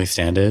it? can't really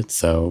stand it.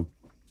 So,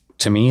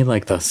 to me,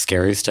 like, the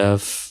scary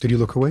stuff Did you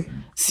look away?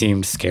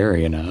 seemed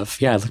scary enough.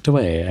 Yeah, I looked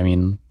away. I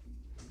mean,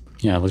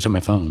 yeah, I looked at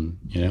my phone,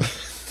 you know?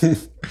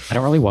 I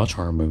don't really watch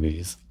horror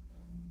movies.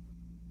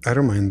 I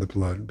don't mind the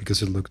blood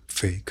because it looked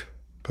fake,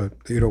 but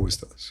it always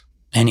does.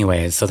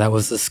 Anyways, so that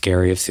was the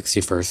scary of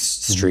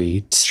 61st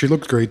Street. She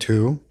looked great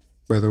too,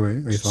 by the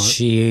way, I thought.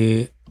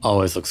 She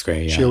always looks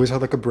great, yeah. She always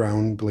had like a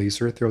brown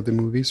blazer throughout the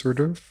movie, sort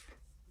of.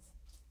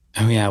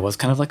 Oh yeah, it was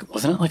kind of like,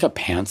 wasn't it like a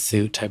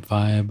pantsuit type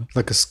vibe?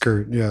 Like a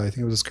skirt. Yeah, I think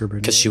it was a skirt.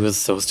 Because she was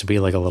supposed to be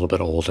like a little bit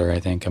older, I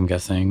think, I'm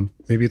guessing.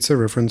 Maybe it's a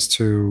reference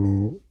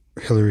to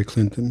Hillary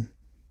Clinton.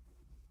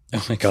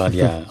 Oh my God,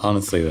 yeah.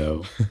 Honestly,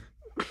 though.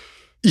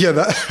 Yeah,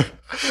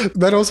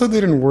 that also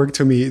didn't work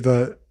to me.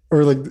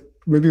 Or like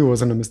maybe it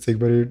wasn't a mistake,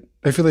 but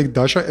I feel like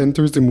Dasha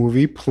enters the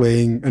movie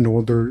playing an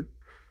older,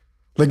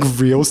 like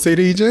real estate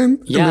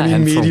agent, Yeah, and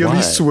then and for immediately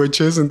what?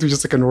 switches into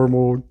just like a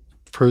normal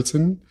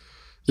person.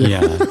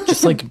 Yeah.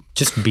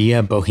 just be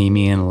a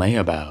bohemian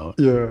layabout.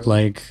 Yeah.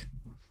 Like,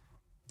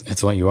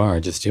 it's what you are.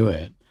 Just do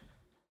it.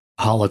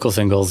 Hot Local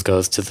Singles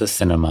goes to the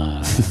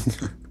cinema.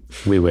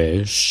 We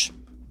wish.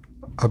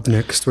 Up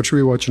next, what should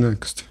we watch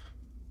next?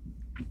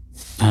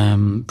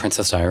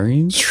 Princess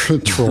Diaries.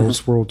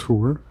 Trolls World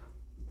Tour.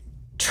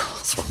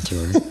 Trolls World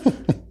Tour.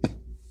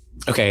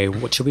 Okay,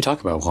 what should we talk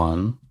about,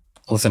 Juan?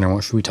 Listener,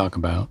 what should we talk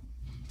about?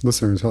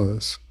 Listener, tell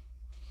us.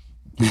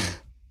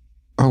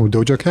 Oh,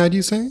 Doja Cat,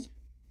 you say?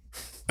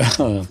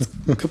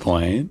 Good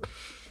point.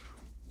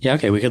 Yeah,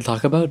 okay, we could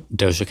talk about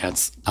Doja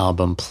Cat's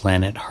album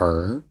Planet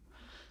Her.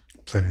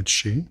 Planet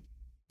She.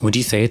 Would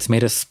you say it's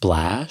made a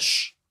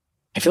splash?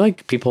 I feel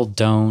like people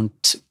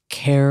don't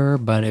care,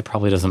 but it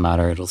probably doesn't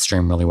matter. It'll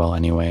stream really well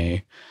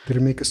anyway. Did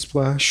it make a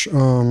splash?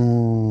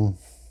 I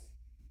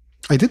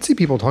did see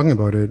people talking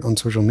about it on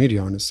social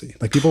media, honestly.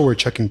 Like, people were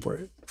checking for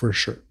it, for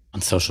sure.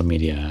 On social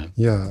media.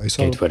 Yeah, I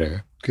saw. Gay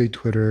Twitter. Gay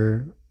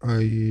Twitter.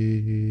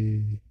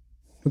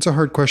 It's a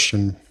hard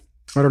question.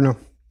 I don't know.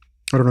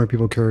 I don't know if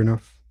people care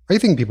enough. I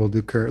think people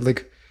do care.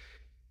 Like,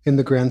 in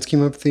the grand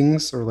scheme of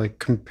things, or like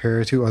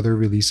compared to other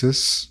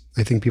releases,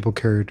 I think people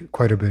cared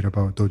quite a bit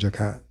about Doja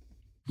Cat.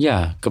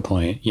 Yeah, good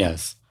point.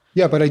 Yes.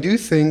 Yeah, but I do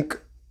think,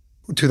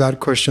 to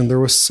that question, there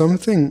was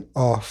something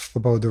off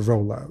about the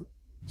rollout.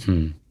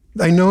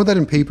 I know that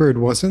in paper it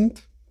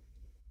wasn't.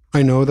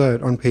 I know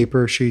that on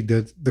paper she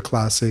did the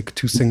classic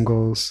 2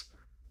 singles,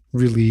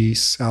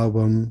 release,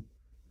 album,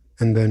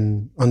 and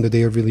then on the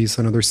day of release,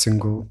 another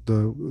single,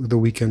 the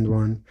weekend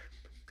one.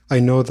 I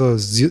know the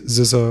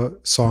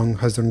SZA song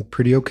has done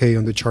pretty okay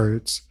on the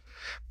charts,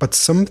 but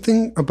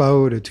something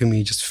about it to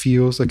me just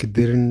feels like it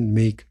didn't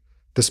make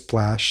the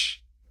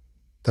splash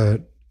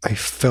that I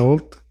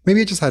felt.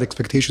 Maybe I just had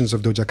expectations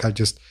of Doja Cat.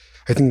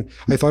 I think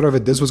I thought of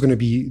it, this was going to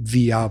be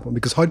the album,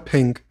 because Hot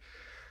Pink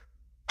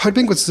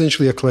was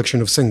essentially a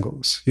collection of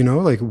singles, you know,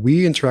 like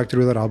we interacted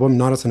with that album,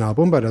 not as an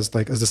album, but as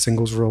the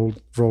singles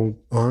rolled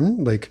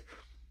on, like,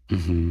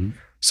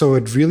 So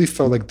it really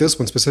felt like this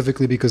one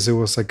specifically because it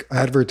was like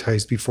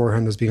advertised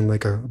beforehand as being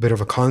like a bit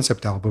of a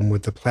concept album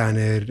with the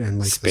planet and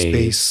like the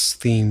space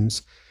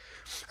themes.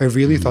 I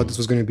really thought this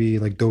was going to be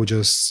like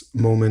Doja's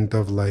moment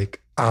of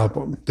like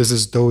album. This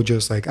is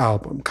Doja's like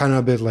album, kind of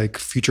a bit like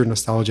future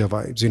nostalgia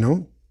vibes, you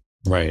know?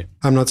 Right.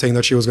 I'm not saying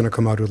that she was going to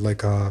come out with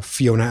like a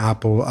Fiona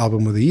Apple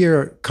album of the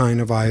year kind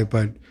of vibe,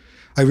 but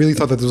I really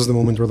thought that this was the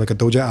moment where like a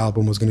Doja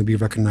album was going to be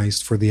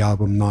recognized for the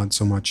album, not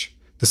so much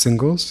the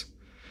singles.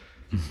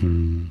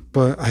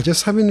 But I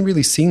just haven't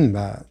really seen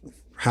that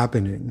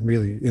happening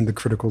really in the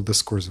critical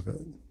discourse of it.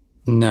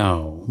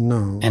 No.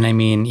 And I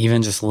mean,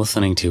 even just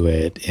listening to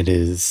it, it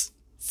is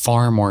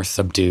far more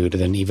subdued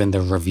than even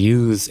the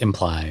reviews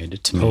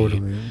implied to me.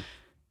 Totally.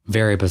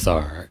 Very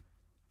bizarre.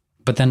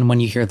 But then when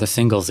you hear the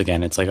singles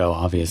again, it's like, oh,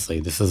 obviously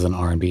this is an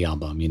R&B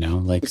album, you know?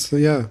 Like, so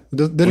yeah,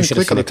 it didn't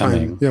click at the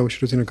time. Yeah, we should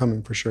have seen it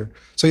coming for sure.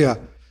 So yeah,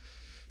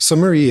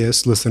 summary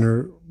is,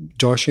 listener,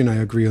 Josh and I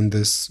agree on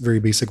this very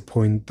basic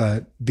point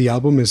that the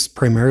album is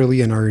primarily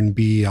an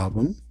R&B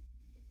album.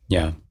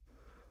 Yeah.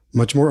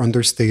 Much more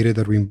understated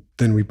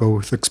than we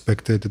both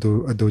expected a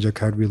Doja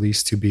Cat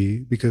release to be,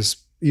 because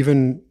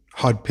even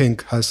Hot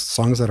Pink has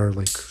songs that are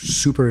like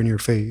super in your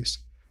face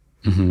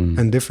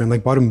and different.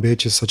 Like Bottom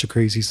Bitch is such a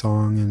crazy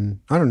song,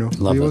 and I don't know.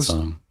 Love that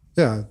song.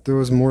 Yeah, there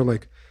was more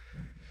like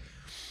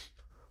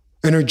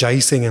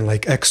energizing and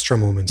like extra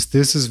moments.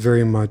 This is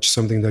very much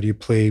something that you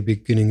play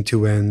beginning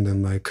to end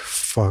and like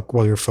fuck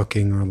while you're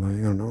fucking, or like,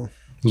 I don't know.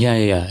 Yeah.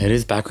 It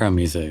is background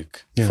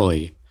music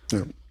fully.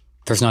 Yeah.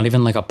 There's not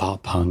even like a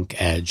pop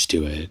punk edge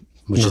to it,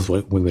 which is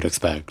what we would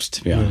expect,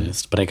 to be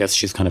honest. But I guess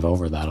she's kind of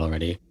over that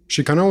already.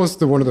 She kind of was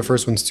one of the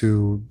first ones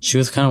to... She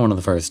was kind of one of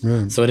the first.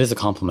 Yeah. So it is a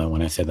compliment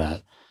when I say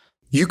that.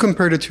 You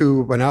compared it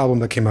to an album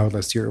that came out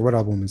last year. What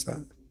album is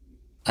that?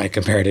 I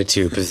compared it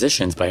to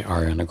Positions by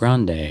Ariana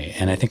Grande,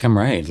 and I think I'm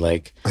right.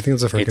 Like, I think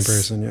it's a fair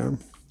comparison, yeah.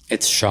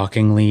 It's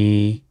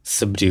shockingly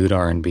subdued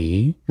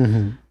R&B,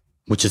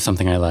 which is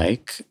something I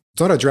like.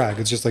 It's not a drag.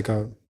 It's just like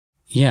a...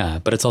 Yeah,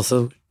 but it's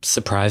also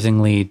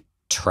surprisingly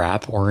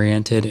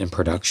trap-oriented in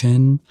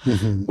production,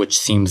 which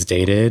seems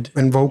dated.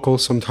 And vocal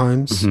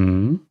sometimes.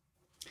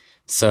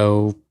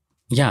 So,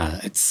 yeah,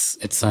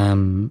 it's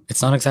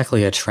not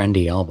exactly a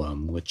trendy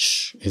album,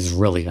 which is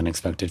really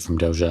unexpected from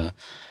Doja.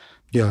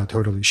 Yeah,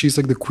 totally. She's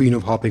like the queen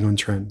of hopping on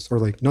trends, or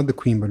like not the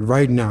queen, but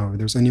right now, if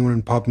there's anyone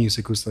in pop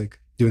music who's like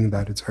doing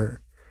that, it's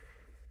her.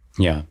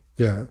 Yeah.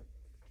 Yeah.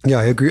 Yeah,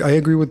 I agree. I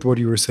agree with what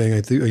you were saying.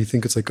 I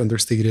think it's like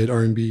understated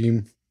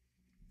R&B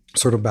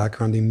sort of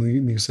backgrounding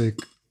music,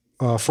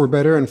 for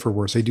better and for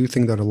worse. I do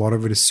think that a lot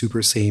of it is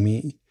super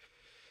samey.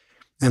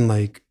 And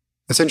like,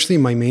 essentially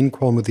my main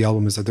qualm with the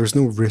album is that there's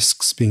no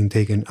risks being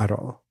taken at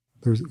all.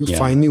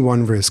 Find me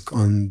one risk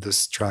on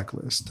this track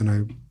list,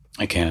 and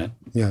I can't.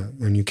 Yeah,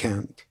 and you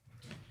can't.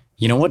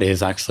 You know what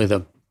is actually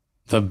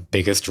the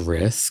biggest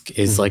risk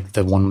is like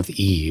the one with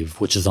Eve,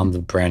 which is on the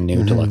brand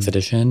new deluxe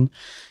edition.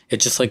 It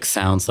just like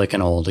sounds like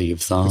an old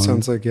Eve song. It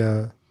sounds like,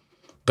 yeah.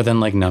 But then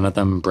like none of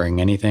them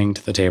bring anything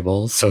to the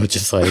table. So it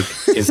just like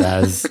it's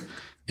as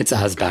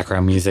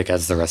background music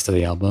as the rest of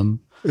the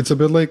album. It's a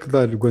bit like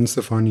that Gwen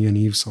Stefani and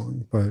Eve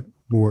song, but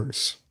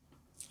worse.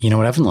 You know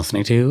what I've been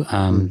listening to?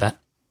 That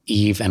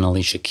Eve and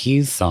Alicia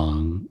Keys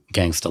song,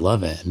 Gangsta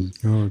Lovin'.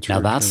 Oh, true,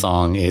 now that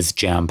song is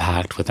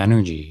jam-packed with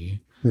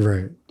energy.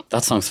 Right.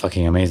 That song's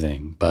fucking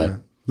amazing. But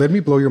Let Me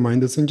Blow Your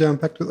Mind isn't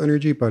jam-packed with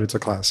energy, but it's a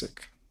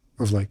classic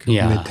of like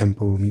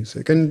mid-tempo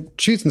music. And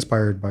she's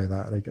inspired by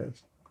that, I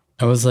guess.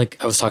 I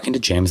was talking to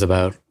James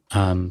about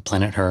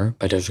Planet Her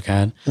by Doja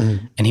Cat,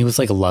 and he was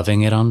like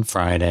loving it on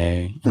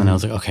Friday. And then I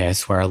was like, okay, I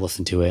swear I'll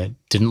listen to it.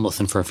 Didn't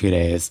listen for a few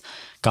days.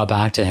 Got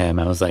back to him.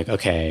 I was like,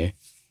 okay,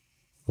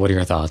 what are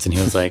your thoughts? And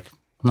he was like,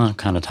 I'm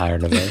kind of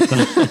tired of it.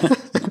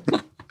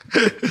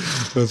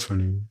 That's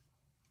funny.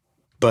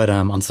 But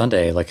on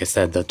Sunday, like I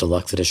said, the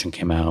deluxe edition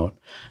came out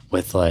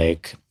with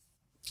like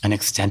an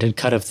extended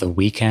cut of the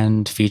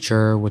Weeknd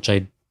feature, which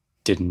I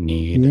didn't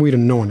need.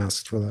 No one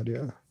asked for that,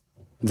 yeah.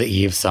 The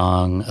Eve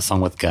song, a song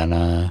with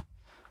Gunna.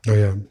 Oh,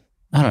 yeah.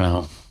 I don't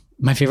know.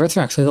 My favorites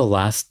are actually the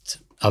last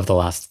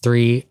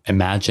three.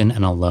 Imagine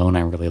and Alone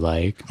I really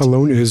liked.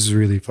 Alone is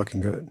really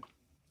fucking good.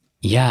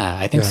 Yeah,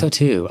 I think so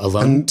too.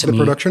 Alone, and to the me,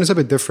 production is a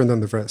bit different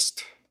than the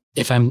rest.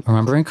 If I'm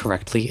remembering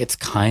correctly, it's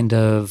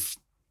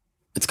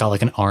got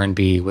like an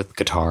R&B with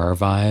guitar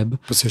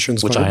vibe.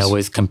 Positions which vibes. I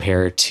always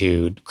compare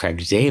to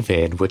Craig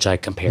David, which I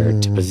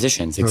compared to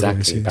Positions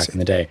exactly back in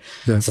the day.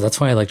 Yeah. So that's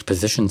why I liked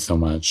Positions so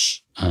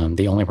much.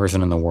 The only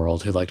person in the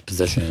world who liked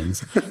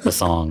Positions, the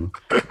song,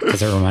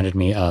 because it reminded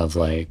me of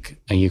like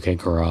a UK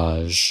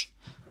garage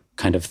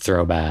kind of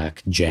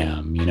throwback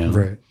jam, you know?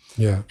 Right.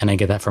 Yeah. And I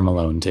get that from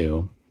Alone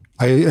too.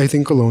 I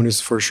think Alone is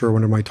for sure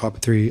one of my top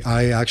three.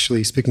 I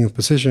actually, speaking of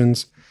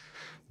Positions,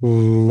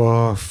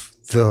 love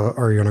the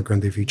Ariana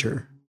Grande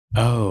feature.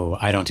 Oh,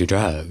 I Don't Do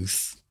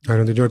Drugs. I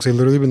Don't Do Drugs. I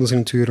literally been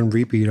listening to it on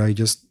repeat.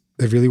 It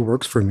really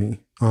works for me.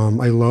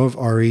 I love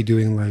Ari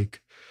doing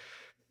like,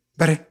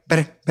 better.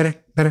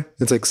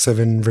 It's like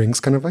 7 Rings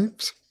kind of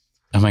vibes.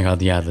 Oh my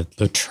God, yeah,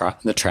 the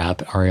trap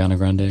Ariana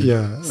Grande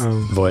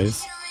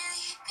voice.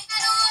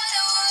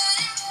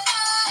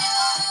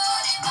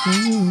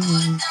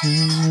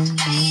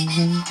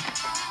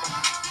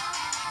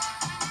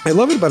 I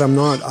love it, but I'm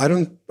not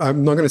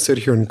going to sit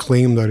here and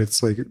claim that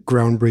it's like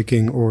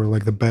groundbreaking or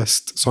like the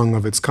best song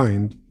of its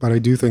kind. But I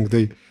do think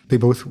they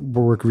both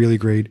work really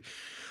great.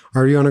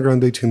 Ariana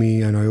Grande to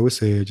me, and I always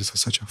say it, just has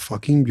such a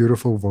fucking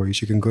beautiful voice.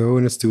 She can go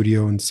in a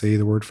studio and say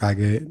the word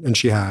faggot, and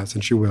she has,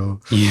 and she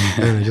will.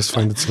 Yeah. And I just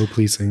find it so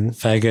pleasing.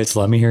 Faggots,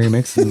 let me hear you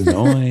make some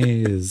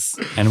noise.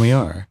 And we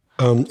are.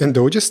 And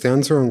Doja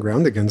stands her own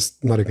ground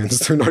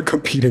not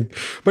competing.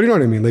 But you know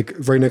what I mean? Like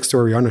right next to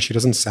Ariana, she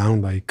doesn't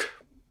sound like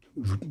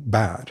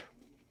bad.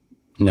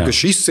 No. Because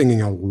she's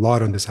singing a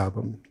lot on this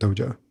album,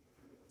 Doja.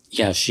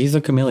 Yeah, she's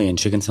a chameleon.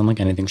 She can sound like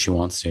anything she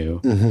wants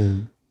to.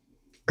 Mm-hmm.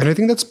 And I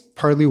think that's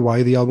partly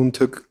why the album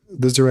took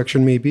this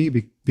direction, maybe,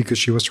 because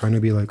she was trying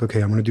to be like,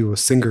 okay, I'm going to do a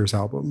singer's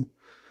album.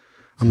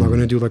 I'm not going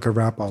to do like a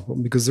rap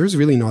album, because there's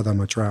really not that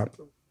much rap.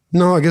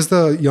 No, I guess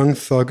the Young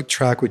Thug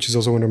track, which is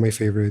also one of my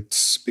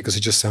favorites, because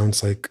it just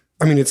sounds like,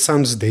 I mean, it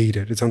sounds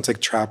dated. It sounds like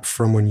trap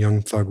from when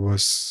Young Thug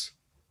was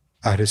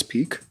at his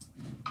peak.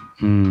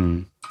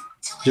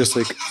 Just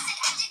like...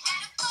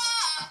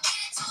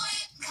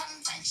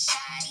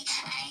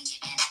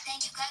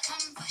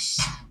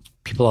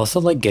 People also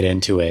like get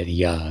into it,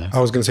 yeah.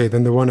 I was going to say,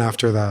 then the one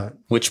after that.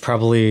 Which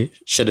probably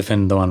should have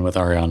been the one with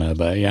Ariana,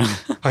 but yeah.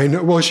 I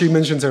know. Well, she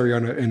mentions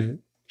Ariana in it.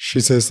 She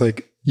says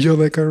like, you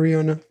like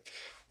Ariana?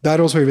 That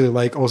also I really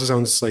like. Also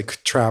sounds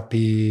like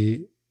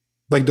trappy.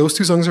 Like those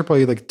two songs are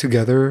probably like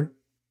together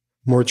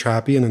more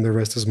trappy, and then the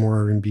rest is more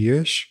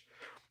R&B-ish.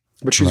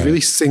 But she's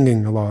really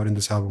singing a lot in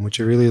this album,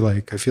 which I really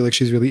like. I feel like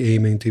she's really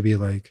aiming to be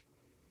like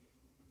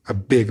a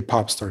big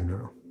pop star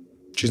now.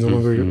 She's no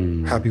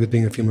longer happy with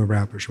being a female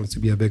rapper. She wants to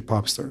be a big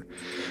pop star.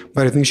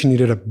 But I think she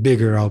needed a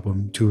bigger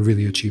album to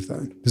really achieve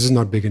that. This is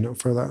not big enough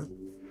for that.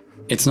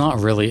 It's not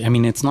really, I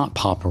mean, it's not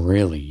pop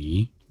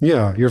really.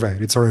 Yeah, you're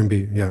right. It's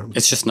R&B, yeah.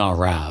 It's just not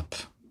rap,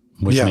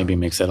 which maybe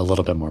makes it a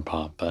little bit more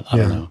pop, but I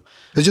don't know.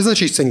 It's just that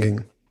she's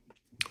singing.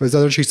 It's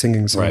that she's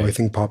singing, so I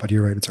think pop, but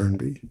you're right, it's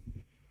R&B.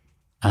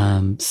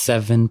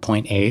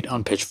 7.8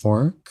 on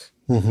Pitchfork.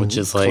 Which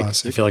is like,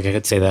 classic. I feel like I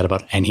could say that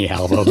about any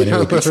album and it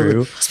would be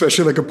true.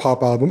 Especially like a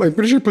pop album. I'm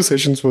pretty sure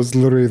Positions was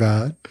literally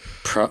that.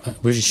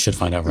 We should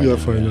find out right now.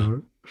 Find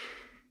out.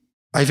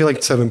 I feel like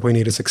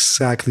 7.8 is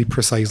exactly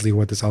precisely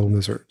what this album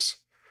deserves.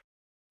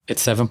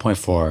 It's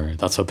 7.4.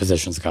 That's what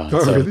Positions got.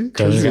 Oh, really?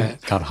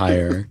 Got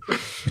higher,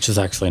 which is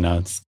actually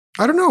nuts.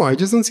 I don't know. I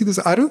just don't see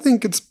this. I don't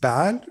think it's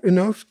bad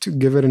enough to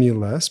give it any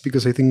less,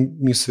 because I think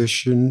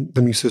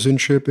the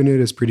musicianship in it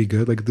is pretty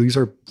good. Like these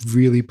are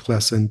really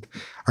pleasant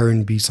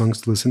R&B songs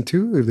to listen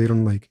to. If they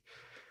don't make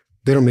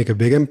a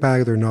big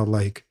impact. They're not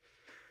like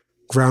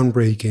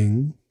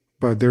groundbreaking,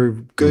 but they're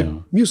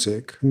good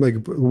music, like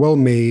well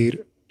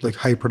made, like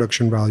high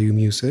production value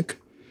music.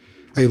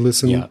 I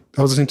was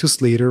listening to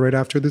Slater right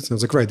after this, and I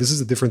was like, right, this is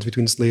the difference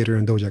between Slater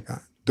and Doja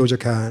Cat. Doja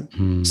Cat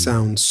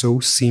sounds so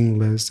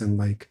seamless and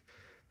like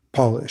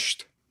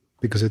polished,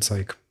 because it's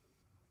like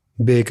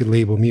big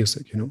label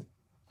music, you know?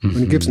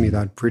 And it gives me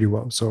that pretty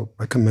well. So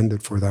I commend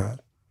it for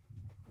that.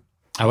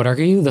 I would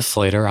argue the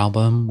Slater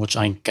album, which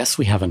I guess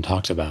we haven't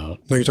talked about.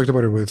 No, you talked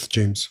about it with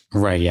James.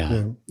 Right,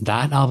 yeah.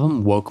 That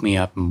album woke me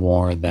up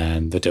more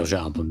than the Doja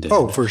album did.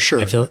 Oh, for sure.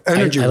 I feel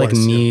I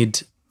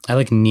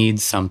need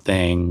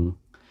something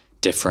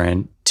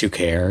different to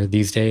care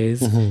these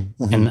days.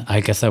 And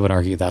I guess I would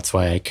argue that's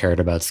why I cared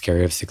about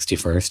Scary of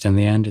 61st in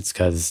the end. It's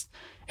because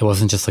it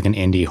wasn't just like an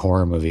indie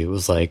horror movie. It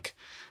was like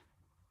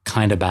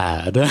kind of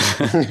bad.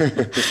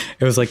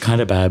 It was like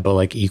kind of bad, but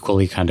like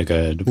equally kind of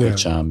good,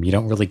 which you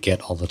don't really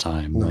get all the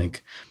time. No.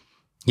 Like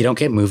you don't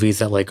get movies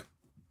that like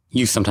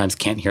you sometimes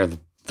can't hear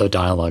the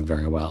dialogue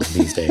very well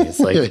these days.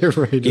 Like yeah, you're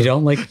right, you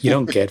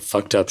don't get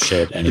fucked up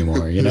shit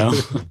anymore, you know?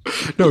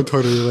 No,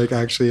 totally. Like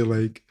actually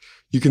like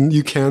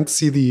you can't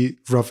see the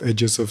rough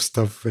edges of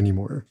stuff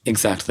anymore.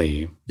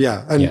 Exactly.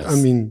 Yeah. And yes. I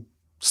mean,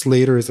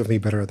 Slater is definitely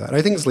better at that.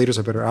 I think Slater's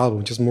a better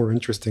album, just more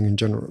interesting in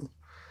general.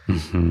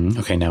 Mm-hmm.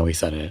 Okay, now we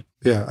said it.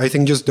 Yeah, I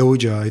think just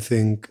Doja, I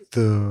think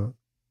the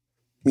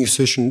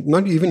musician,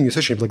 not even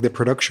musician, but like the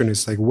production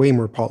is like way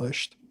more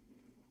polished.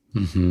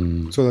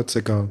 Mm-hmm. So that's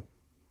like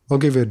I'll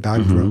give it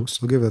that rose.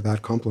 I'll give it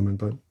that compliment,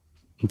 but.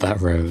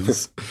 That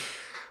rose.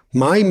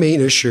 My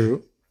main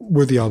issue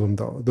with the album,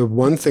 though, the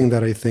one thing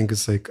that I think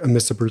is like a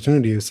missed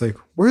opportunity is like,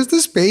 where's the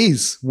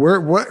space?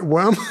 What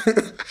am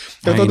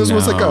I thought this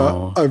was like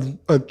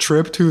a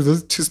trip to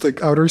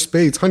like outer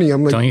space. Honey,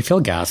 I'm like. Don't you feel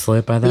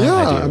gaslit by that?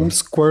 Yeah, I'm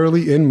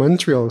squarely in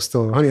Montreal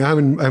still. Honey,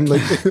 I'm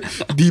like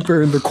deeper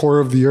in the core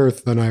of the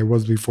earth than I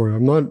was before.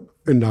 I'm not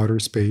in outer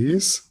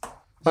space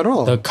at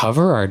all. The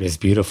cover art is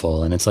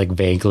beautiful and it's like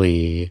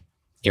vaguely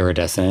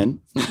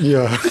iridescent.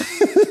 Yeah,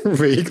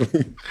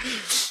 vaguely.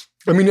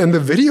 I mean, and the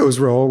videos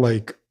were all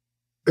like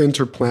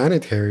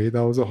interplanetary.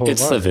 That was a whole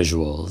It's lot. The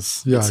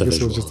visuals. Yeah, it's I guess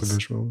it was just the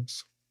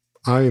visuals.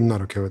 I am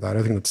not okay with that.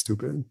 I think that's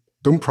stupid.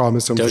 Don't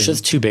promise something.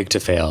 Doja's too big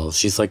to fail.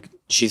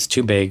 She's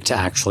too big to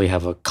actually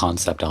have a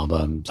concept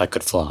album that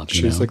could flop.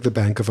 She's like the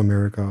Bank of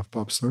America of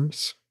pop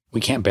stars. We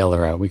can't bail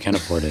her out. We can't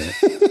afford it.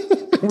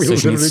 So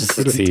she needs to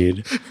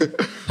succeed.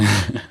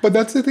 But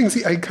that's the thing.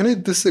 See, I kind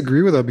of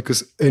disagree with that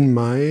because in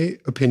my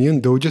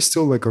opinion, Doja's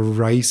still like a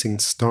rising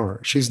star.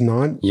 She's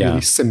not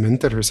really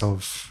cemented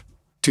herself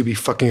to be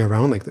fucking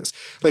around like this.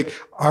 Like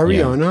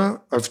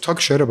Ariana, I've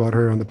talked shit about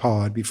her on the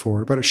pod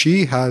before, but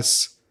she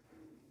has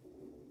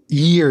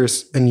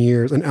years and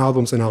years and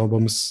albums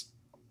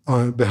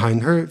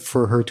behind her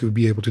for her to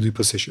be able to do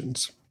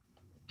positions.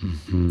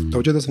 Mm-hmm.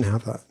 Doja doesn't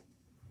have that.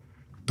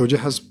 Doja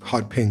has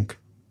Hot Pink.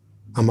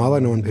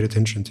 Amala, no one paid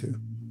attention to.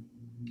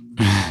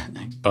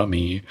 But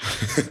me.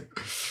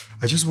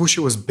 I just wish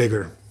it was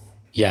bigger.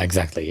 Yeah,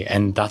 exactly.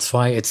 And that's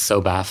why it's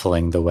so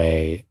baffling the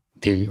way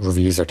the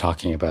reviews are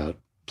talking about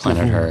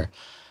Planet Her.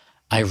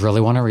 I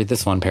really want to read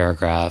this one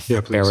paragraph.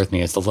 Yeah, please. Bear with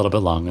me. It's a little bit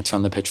long. It's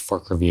from the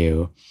Pitchfork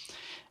review.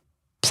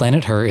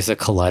 Planet Her is a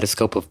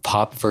kaleidoscope of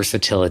pop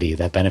versatility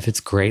that benefits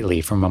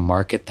greatly from a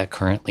market that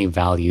currently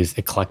values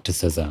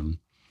eclecticism.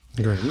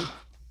 Great.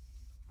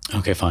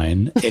 Okay,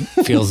 fine. It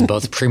feels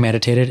both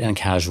premeditated and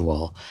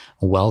casual,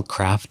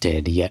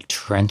 well-crafted, yet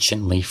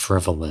trenchantly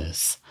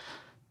frivolous.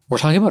 We're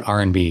talking about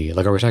R&B.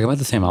 Like, are we talking about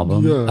the same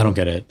album? Yeah. I don't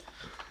get it.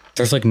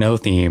 There's like no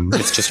theme.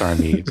 It's just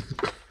R&B.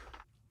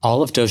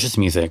 All of Doja's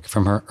music,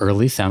 from her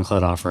early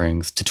SoundCloud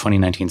offerings to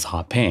 2019's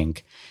Hot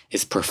Pink,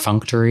 is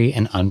perfunctory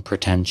and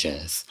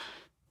unpretentious.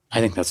 I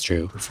think that's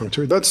true.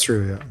 Perfunctory, that's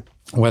true, yeah.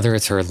 Whether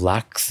it's her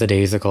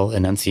lackadaisical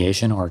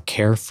enunciation or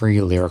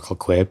carefree lyrical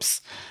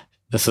quips,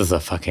 this is a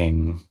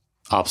fucking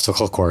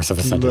obstacle course of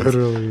a sentence.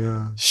 Literally,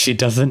 yeah. She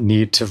doesn't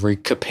need to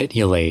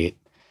recapitulate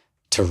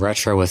to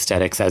retro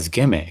aesthetics as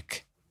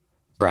gimmick.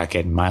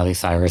 Bracket Miley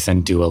Cyrus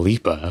and Dua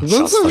Lipa.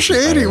 That's so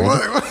shady.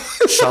 What?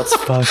 Shots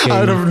fucking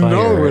out of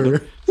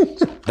nowhere.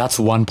 That's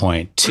 1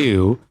 point.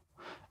 2,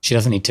 she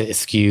doesn't need to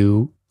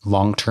eschew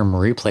long-term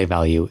replay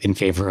value in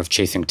favor of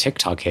chasing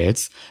TikTok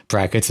hits.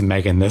 Brackets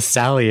Megan Thee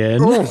Stallion.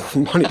 Oh,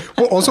 money.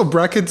 Well, also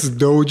brackets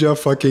Doja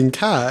fucking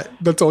Cat.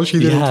 That's all she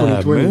did in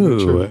 2020.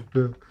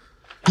 Moo.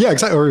 Yeah,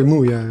 exactly. Or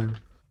Moo, yeah.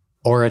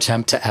 Or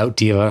attempt to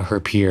out-diva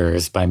her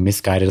peers by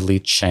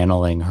misguidedly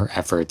channeling her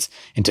efforts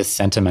into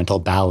sentimental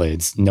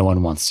ballads no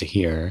one wants to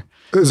hear.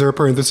 Is there a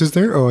parenthesis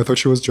there? Oh, I thought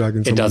she was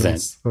dragging someone It doesn't.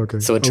 else. Okay.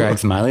 So it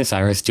drags Miley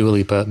Cyrus, Dua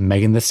Lipa,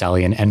 Megan Thee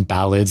Stallion, and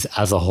ballads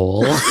as a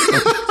whole.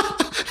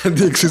 And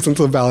the existence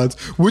of ballads,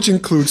 which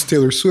includes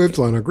Taylor Swift,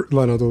 Lana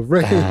Del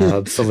Rey,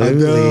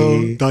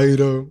 absolutely, Adele,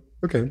 Dido.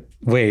 Okay.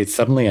 Wait,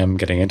 suddenly I'm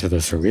getting into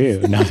this review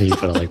now that you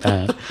put it like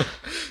that.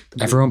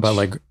 Everyone but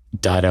like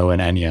Dido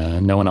and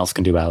Enya. No one else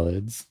can do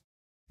ballads.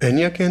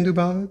 Enya can do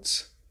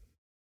ballads?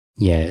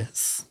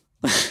 Yes.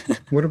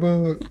 What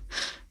about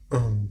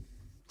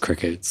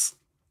crickets?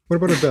 What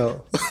about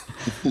Adele?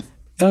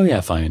 Oh yeah,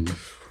 fine.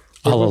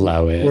 I'll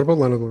allow it. What about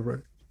Lana Del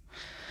Rey?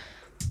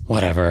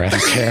 Whatever, I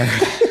don't care.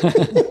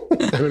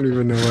 I don't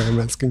even know why I'm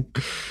asking.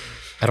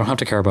 I don't have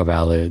to care about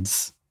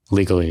ballads.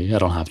 Legally, I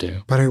don't have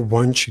to. But I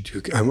want you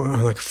to. I'm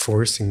like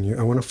forcing you.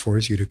 I want to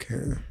force you to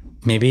care.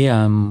 Maybe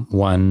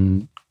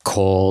one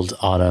cold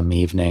autumn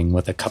evening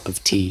with a cup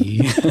of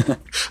tea.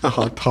 A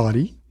hot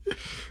toddy.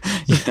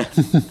 Yeah.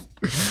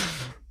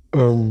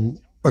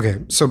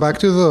 Okay, so back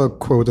to the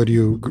quote that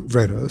you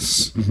read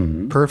us.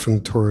 Mm-hmm.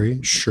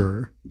 Perfunctory,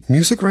 sure.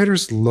 Music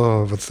writers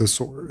love a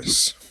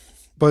thesaurus.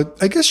 But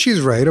I guess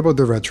she's right about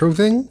the retro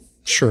thing.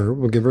 Sure,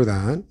 we'll give her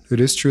that. It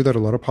is true that a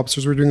lot of pop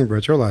stars were doing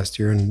retro last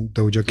year, and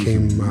Doja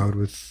came out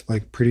with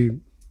like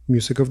pretty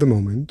music of the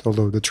moment.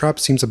 Although the trap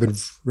seems a bit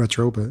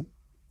retro, but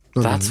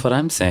that's what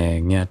I'm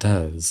saying. Yeah, it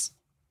does.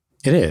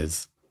 It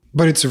is.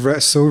 But it's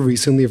so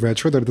recently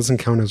retro that it doesn't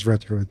count as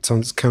retro. It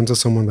counts as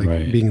someone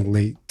like being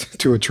late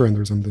to a trend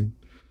or something.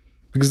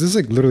 Because this is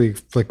like literally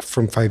like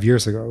from 5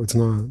 years ago. It's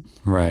not.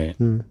 Right.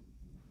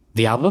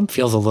 The album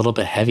feels a little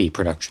bit heavy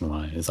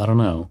production-wise. I don't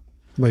know.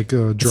 Like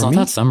drummy? It's not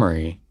that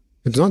summery.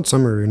 It's not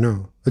summery,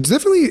 no. It's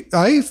definitely,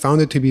 I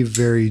found it to be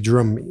very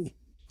drummy.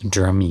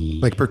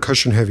 Drummy. Like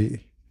percussion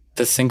heavy.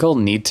 The single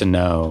Need to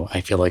Know,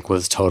 I feel like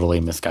was totally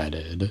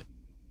misguided.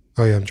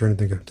 Oh yeah, I'm trying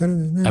to think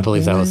of. I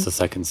believe that was the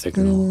second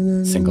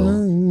single. It's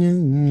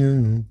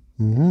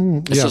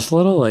just a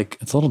little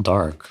it's a little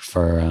dark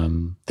for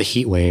the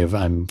heat wave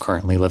I'm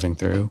currently living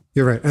through.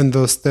 You're right. And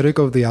the aesthetic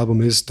of the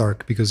album is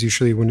dark because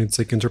usually when it's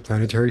like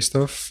interplanetary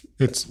stuff,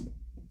 it's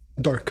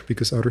dark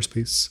because outer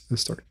space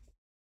is dark.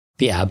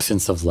 The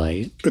absence of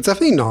light. It's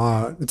definitely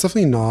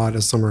not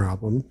a summer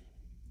album.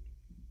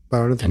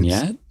 But I don't think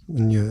I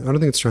don't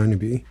think it's trying to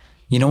be.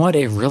 You know what?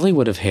 It really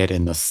would have hit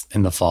in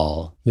the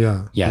fall.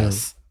 Yeah.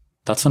 Yes. Yeah.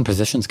 That's when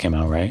Positions came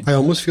out, right? I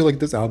almost feel like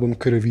this album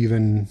could have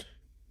even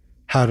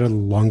had a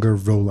longer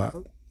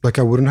rollout. Like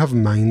I wouldn't have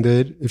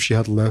minded if she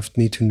had left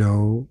Need to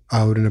Know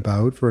out and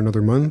about for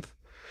another month.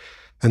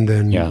 And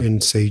then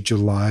in say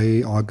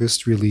July,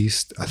 August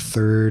released a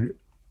third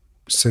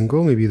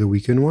single, maybe the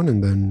Weekend one,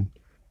 and then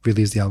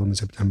released the album in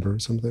September or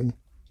something.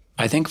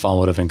 I think fall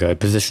would have been good.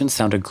 Positions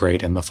sounded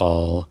great in the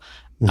fall.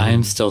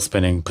 I'm still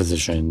spinning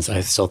Positions.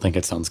 I still think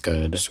it sounds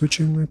good.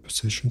 Switching my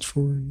positions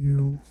for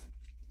you.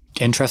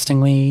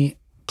 Interestingly,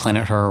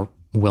 Planet Her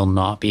will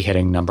not be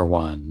hitting number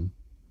one.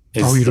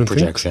 You don't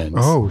projections.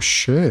 Oh,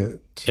 shit.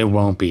 It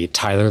won't be.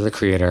 Tyler, the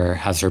Creator,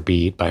 has her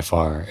beat by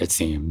far, it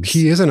seems.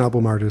 He is an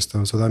album artist,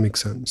 though, so that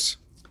makes sense.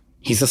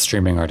 He's a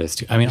streaming artist,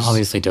 too. I mean,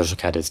 obviously Doja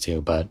Cat is,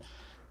 too, but...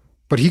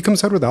 But he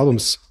comes out with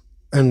albums,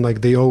 and,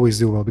 like, they always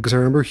do well. Because I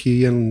remember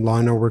he and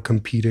Lana were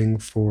competing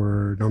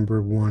for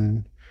number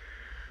one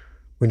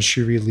when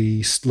she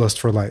released Lust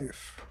for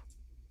Life.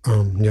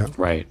 Yeah.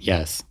 Right,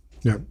 yes.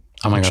 Yeah.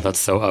 Oh my God, that's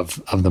so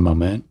of the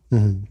moment.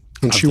 Mm-hmm.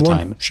 And she won.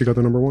 Time. She got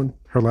the number one.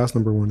 Her last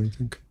number one, I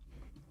think.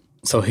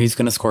 So he's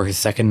going to score his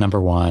second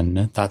number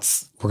one.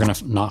 We're going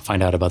to not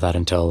find out about that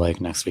until like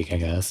next week, I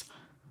guess.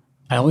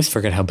 I always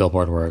forget how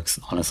Billboard works.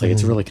 Honestly,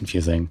 it's really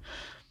confusing.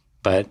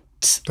 But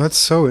that's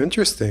so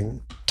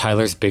interesting.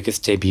 Tyler's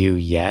biggest debut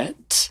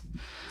yet.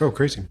 Oh,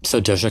 crazy. So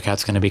Doja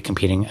Cat's going to be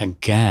competing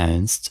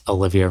against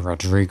Olivia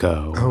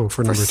Rodrigo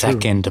for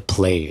second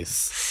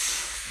place.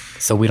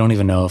 So we don't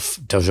even know if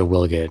Doja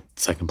will get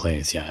second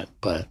place yet,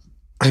 but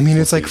I mean,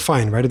 it's like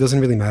fine, right? It doesn't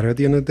really matter at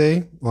the end of the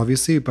day,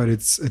 obviously, but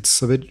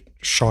it's a bit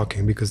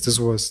shocking because this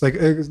was like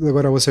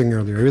what I was saying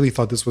earlier. I really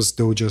thought this was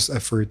Doja's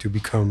effort to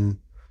become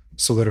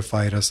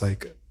solidified as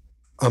like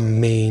a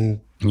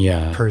main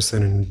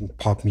person in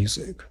pop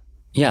music.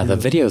 Yeah, the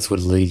videos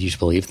would lead you to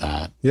believe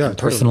that. Yeah,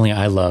 totally. Personally,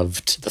 I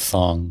loved the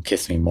song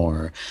 "Kiss Me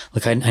More."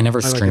 Like I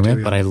never stream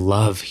it, but I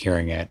love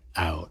hearing it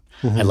out.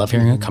 I love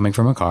hearing it coming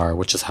from a car,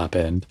 which just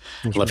happened.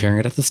 I love hearing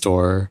it at the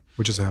store,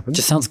 which just happened.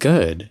 Just sounds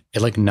good.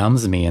 It like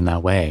numbs me in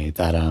that way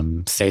that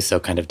Say So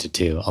kind of did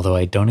too. Although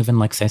I don't even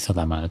like Say So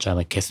that much. I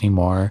like Kiss Me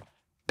More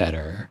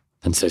better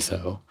than Say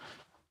So.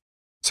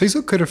 Say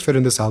So could have fit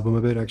in this album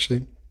a bit,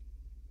 actually.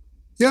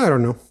 Yeah, I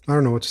don't know. I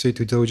don't know what to say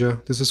to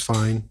Doja. This is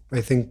fine.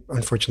 I think,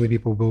 unfortunately,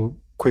 people will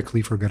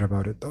quickly forget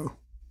about it, though.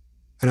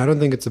 And I don't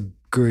think it's a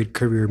great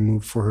career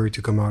move for her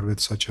to come out with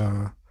such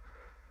a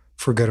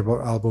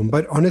forgettable album.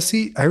 But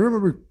honestly, I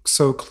remember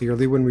so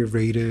clearly when we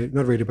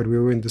but we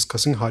were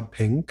discussing Hot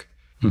Pink.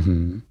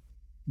 Mm-hmm.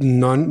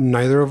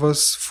 Neither of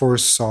us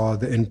foresaw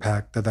the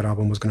impact that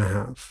album was going to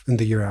have in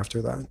the year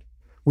after that.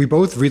 We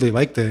both really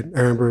liked it. I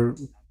remember,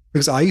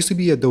 because I used to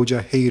be a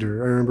Doja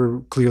hater. I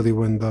remember clearly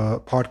when the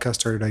podcast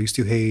started, I used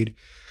to hate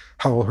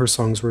how all her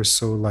songs were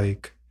so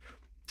like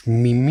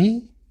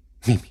memeable.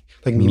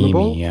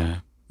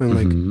 Yeah. And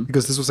like,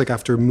 because this was like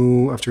after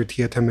Moo, after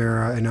Tia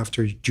Tamera, and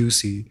after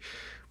Juicy,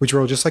 which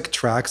were all just like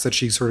tracks that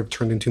she sort of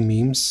turned into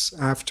memes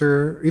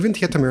after. Even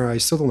Tia Tamera, I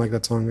still don't like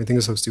that song. I think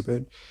it's so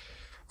stupid.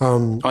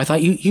 I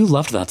thought you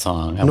loved that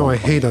song. No, I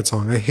hate that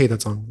song. I hate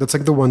that song. That's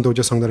like the one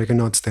Doja song that I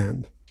cannot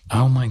stand.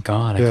 Oh my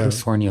God, I could have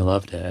sworn you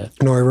loved it.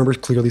 No, I remember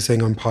clearly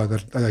saying on pod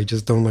that I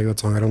just don't like that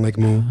song. I don't like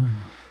Moo.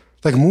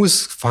 Like Moo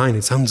is fine.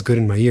 It sounds good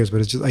in my ears,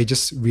 but I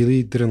just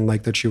really didn't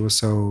like that she was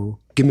so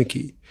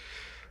gimmicky.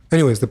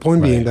 Anyways, the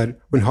point being that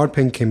when Hot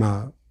Pink came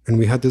out and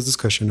we had this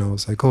discussion, I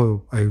was like,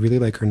 oh, I really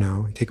like her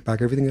now. I take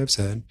back everything I've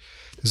said.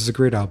 This is a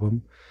great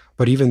album.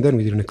 But even then,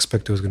 we didn't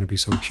expect it was going to be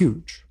so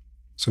huge.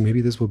 So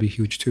maybe this will be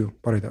huge too,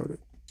 but I doubt it.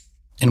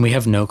 And we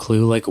have no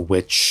clue like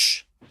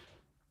which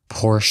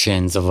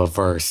portions of a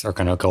verse are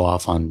going to go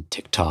off on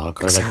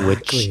TikTok or like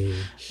which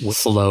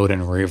slowed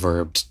and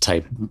reverbed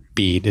type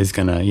beat is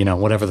going to,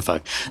 whatever the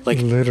fuck. Like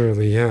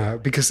literally, yeah,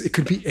 because it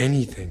could be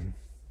anything.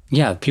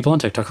 Yeah, people on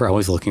TikTok are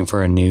always looking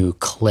for a new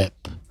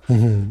clip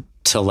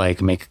to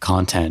like make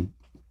content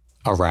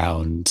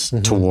around,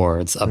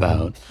 towards,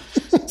 about.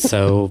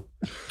 So,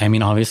 I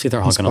mean, obviously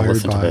they're all going to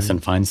listen to this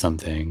and find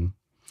something.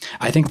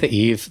 I think the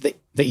Eve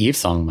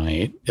song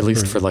might, at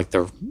least for like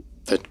the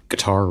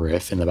guitar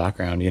riff in the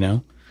background,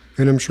 And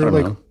I'm sure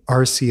like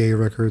RCA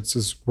Records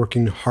is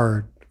working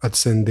hard at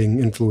sending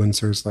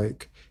influencers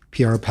like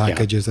PR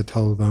packages that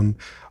tell them,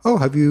 oh,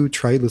 have you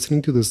tried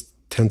listening to this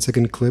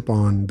 10-second clip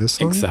on this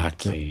song?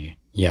 Exactly.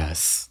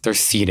 Yes. They're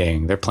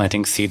seeding. They're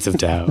planting seeds of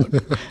doubt.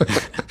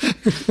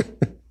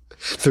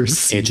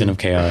 Agent of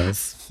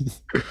chaos.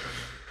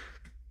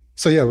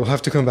 So yeah, we'll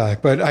have to come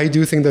back. But I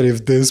do think that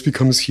if this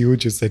becomes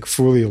huge, it's like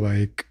fully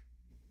like,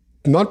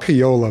 not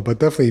payola, but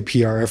definitely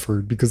PR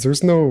effort, because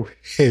there's no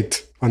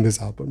hit on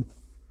this album.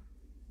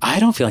 I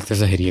don't feel like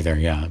there's a hit either,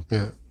 yeah.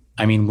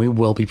 I mean, we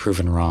will be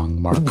proven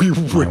wrong, mark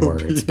my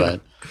words,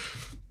 but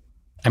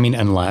I mean,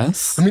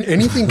 unless... I mean,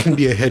 anything can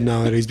be a hit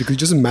nowadays because you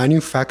just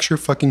manufacture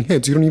fucking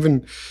hits.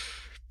 You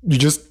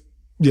just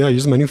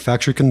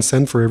manufacture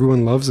consent for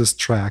everyone loves this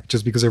track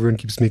just because everyone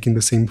keeps making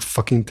the same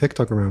fucking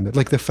TikTok around it.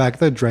 Like the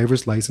fact that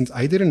Driver's License,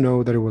 I didn't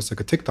know that it was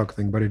like a TikTok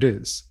thing, but it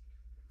is.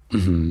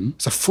 Mm-hmm.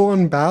 It's a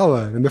full-on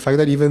ballad. And the fact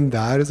that even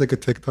that is like a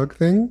TikTok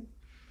thing.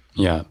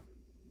 Yeah.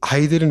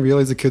 I didn't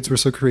realize the kids were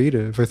so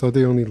creative. I thought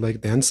they only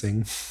liked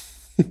dancing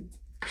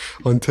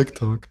on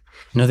TikTok.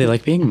 No, they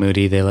like being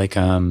moody. They like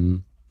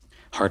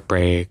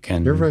heartbreak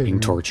and being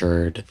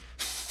tortured.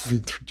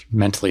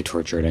 Mentally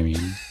tortured, I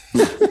mean.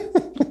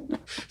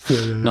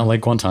 Not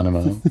like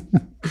Guantanamo.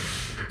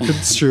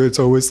 It's true. It's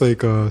always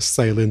like a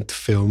silent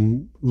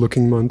film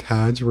looking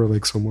montage where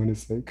like someone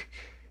is like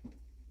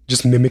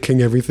just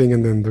mimicking everything,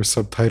 and then there's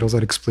subtitles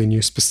that explain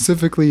you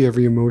specifically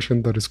every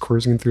emotion that is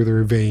coursing through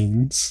their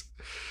veins.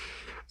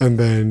 And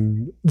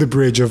then the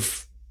bridge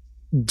of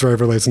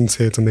Driver License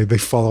hits and they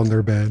fall on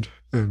their bed.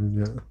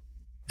 And yeah.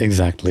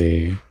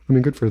 Exactly. I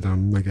mean, good for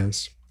them, I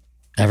guess.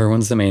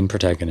 Everyone's the main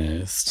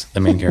protagonist,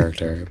 the main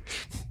character.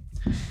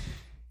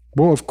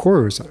 Well, of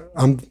course.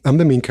 I'm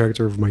the main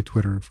character of my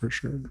Twitter for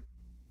sure.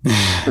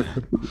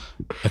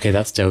 Okay,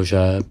 that's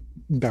Doja.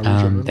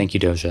 Thank you,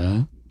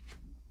 Doja.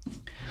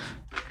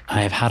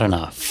 I have had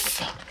enough.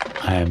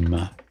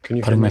 I'm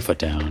putting my foot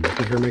down.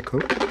 Can you hear my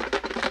Coke?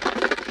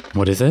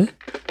 What is it?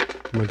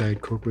 My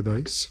Diet Coke with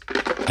ice.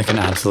 I can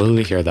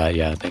absolutely hear that.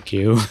 Yeah, thank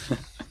you.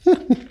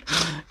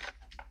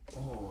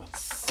 Oh,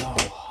 it's so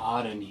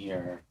hot in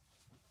here.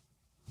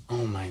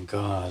 Oh my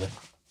God.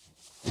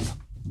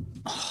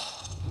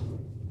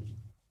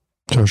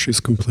 Josh is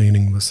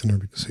complaining, listener,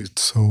 because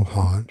it's so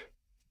hot.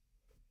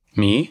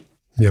 Me?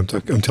 Yeah,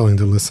 I'm telling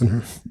the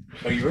listener.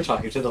 Oh, you were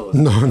talking to the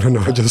listener?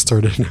 No. I just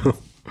started now.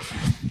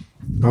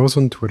 I was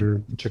on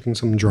Twitter checking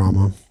some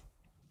drama.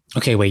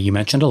 Okay, wait. You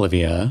mentioned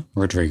Olivia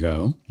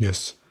Rodrigo.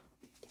 Yes.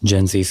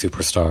 Gen Z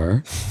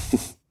superstar.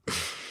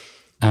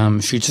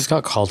 She just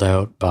got called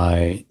out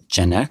by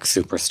Gen X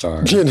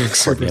superstar. Gen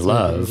X Courtney superstar.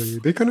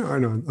 Love. They kind of. I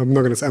know. I'm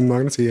not gonna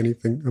say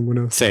anything. I'm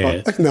gonna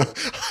say it. No.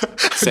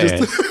 Say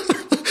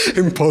it.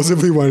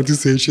 Impulsively wanted to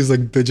say she's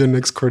like the Gen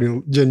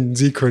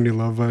Z Courtney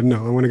Love.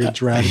 No, I want to get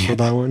dragged for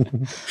that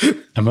one.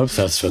 I'm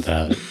obsessed with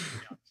that.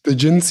 The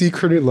Gen Z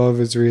Courtney Love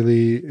is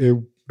really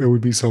it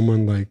would be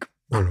someone like,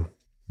 I don't know,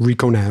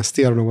 Rico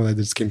Nasty. I don't know why that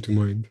just came to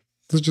mind.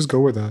 Let's just go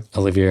with that.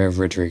 Olivia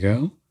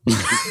Rodrigo.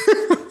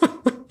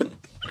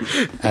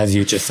 As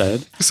you just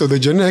said. So the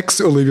Gen X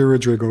Olivia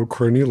Rodrigo,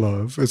 Courtney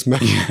Love, is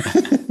mad,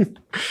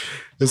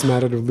 is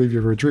mad at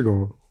Olivia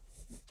Rodrigo.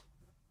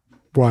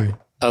 Why?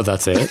 Oh,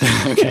 that's it?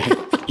 Okay.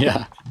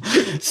 Yeah.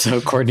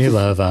 So Courtney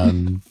Love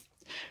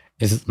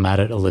is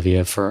mad at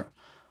Olivia for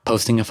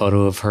posting a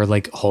photo of her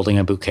like holding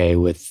a bouquet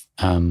with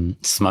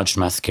smudged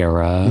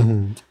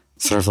mascara,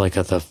 sort of like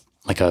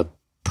a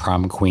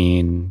prom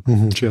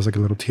queen. She has like a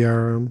little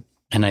tiara.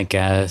 And I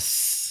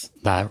guess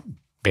that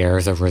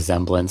bears a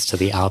resemblance to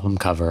the album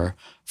cover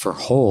for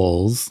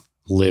Holes,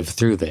 Live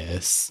Through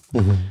This,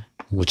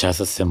 which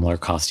has a similar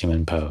costume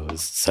and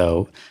pose.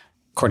 So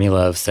Courtney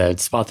Love said,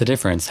 spot the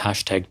difference,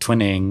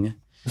 #twinning.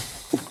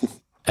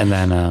 And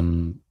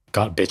then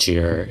got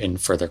bitchier in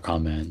further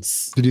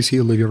comments. Did you see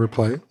Olivia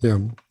reply? Yeah.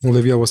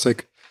 Olivia was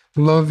like,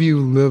 love you,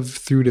 live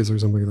through this or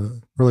something like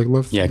that. Or like,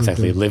 love. Yeah,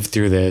 exactly. Live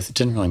through this. It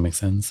didn't really make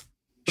sense.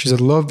 She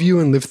said, love you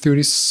and live through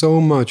this so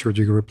much,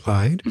 Rodrigo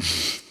replied.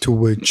 To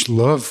which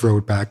Love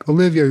wrote back,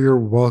 Olivia, you're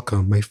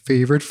welcome. My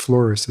favorite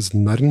florist is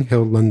Notting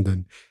Hill,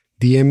 London.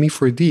 DM me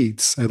for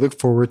deeds. I look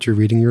forward to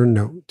reading your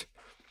note.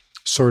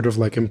 Sort of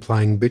like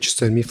implying, bitch,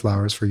 send me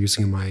flowers for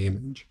using my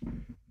image.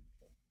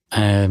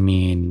 I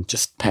mean,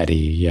 just petty,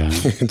 yeah.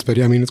 It's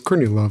petty. I mean, it's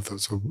Courtney Love, though,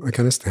 so I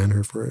kind of stand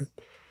her for it.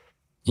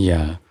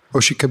 Yeah. Oh,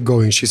 she kept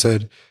going. She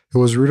said, it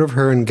was rude of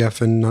her and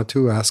Geffen not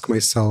to ask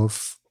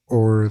myself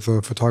or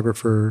the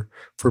photographer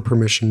for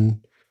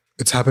permission.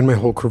 It's happened my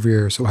whole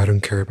career, so I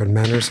don't care, but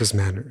manners is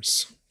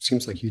manners.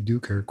 Seems like you do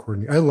care,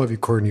 Courtney. I love you,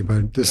 Courtney,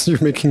 but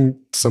you're making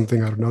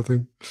something out of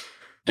nothing.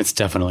 It's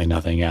definitely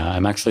nothing, yeah.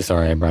 I'm actually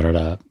sorry I brought it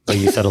up. But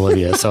you said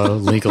Olivia, so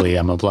legally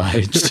I'm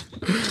obliged.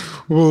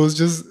 Well, it's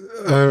just,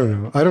 I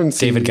don't know. I don't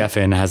see... David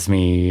Geffen has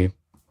me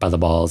by the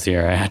balls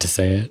here. I had to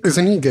say it.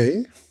 Isn't he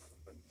gay?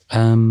 Yeah.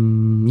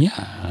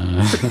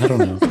 I don't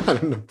know. I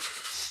don't know.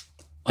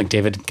 Like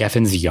David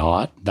Geffen's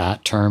yacht,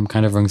 that term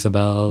kind of rings a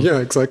bell. Yeah,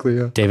 exactly,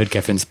 yeah. David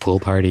Geffen's pool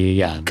party,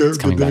 yeah. It's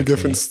coming David back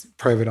Geffen's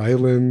private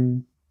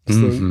island.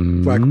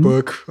 The Black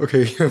Book.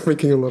 Okay, I'm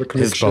making a lot of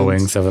connections. His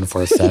Boeing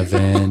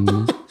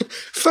 747.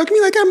 Fuck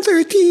me like I'm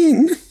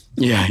 13.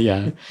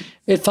 Yeah.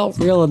 It felt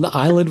real and the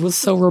island was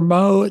so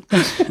remote.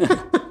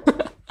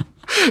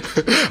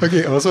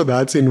 Okay, also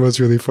that scene was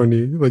really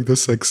funny. Like the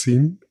sex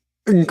scene.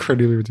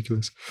 Incredibly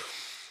ridiculous.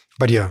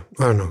 But yeah,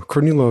 I don't know.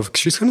 Courtney Love,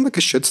 she's kind of like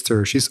a shit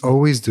stirrer. She's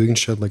always doing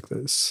shit like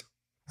this.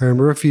 I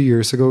remember a few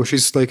years ago,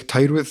 she's like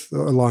tied with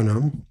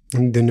Lana.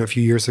 And then a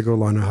few years ago,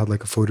 Lana had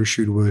like a photo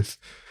shoot with,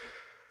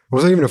 it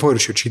wasn't even a photo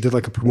shoot. She did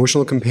like a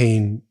promotional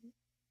campaign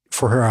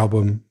for her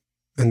album.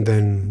 And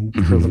then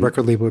her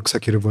record label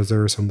executive was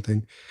there or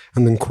something.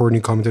 And then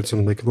Courtney commented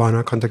something like,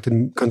 Lana, contact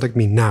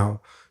me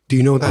now. Do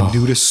you know that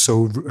dude is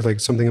so, like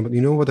something about, you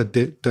know what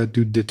that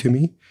dude did to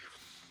me?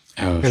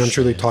 And I'm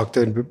sure they talked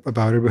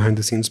about it behind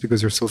the scenes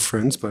because they're still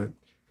friends, but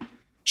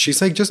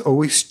she's like just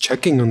always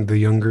checking on the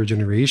younger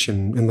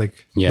generation and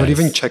like not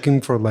even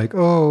checking for like,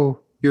 oh,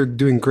 you're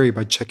doing great,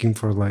 but checking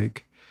for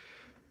like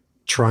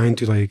trying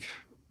to like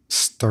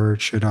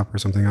start shit up or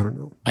something. I don't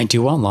know. I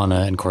do want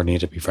Lana and Courtney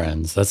to be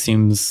friends. That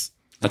seems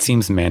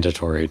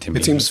mandatory to me.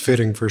 It seems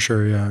fitting for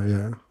sure.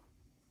 Yeah.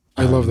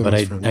 I love them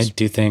as friends. I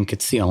do think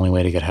it's the only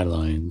way to get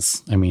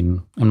headlines. I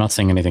mean, I'm not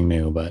saying anything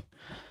new, but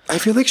I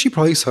feel like she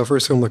probably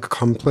suffers from like a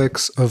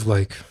complex of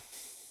like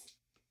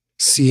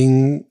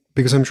seeing,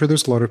 because I'm sure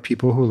there's a lot of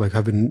people who like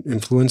have been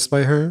influenced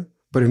by her,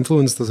 but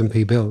influence doesn't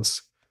pay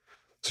bills.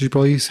 So she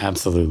probably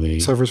absolutely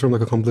suffers from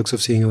like a complex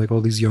of seeing like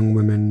all these young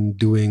women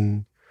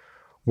doing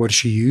what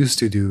she used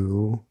to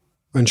do.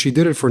 And she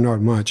did it for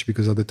not much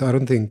because I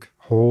don't think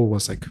Hole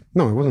was like,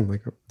 no, it wasn't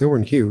like, they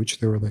weren't huge.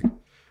 They were like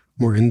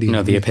more indie.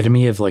 No, the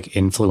epitome of like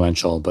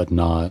influential, but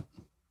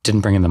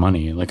didn't bring in the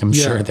money. Like I'm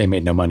sure they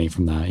made no money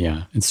from that.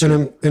 Yeah. It's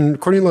true. And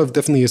Courtney Love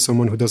definitely is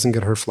someone who doesn't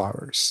get her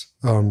flowers.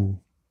 In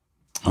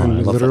the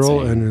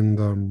literal and in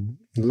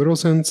the literal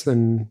sense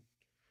and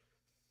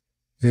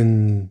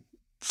in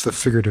the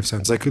figurative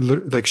sense.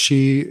 Like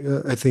she,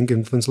 I think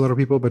influenced a lot of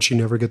people, but she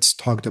never gets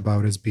talked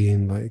about as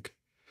being like,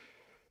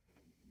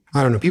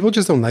 I don't know. People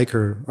just don't like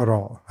her at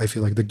all. I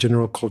feel like the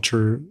general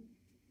culture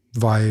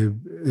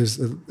vibe is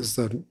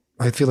that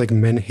I feel like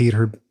men hate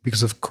her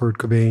because of Kurt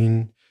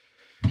Cobain.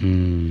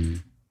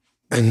 And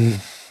I don't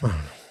know.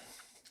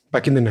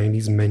 Back in the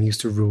 90s, men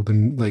used to rule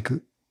them like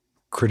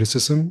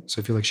criticism.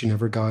 So I feel like she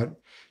never got,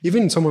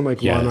 even someone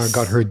like Lana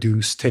got her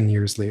dues 10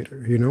 years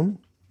later, you know?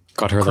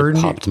 Got her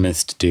the popped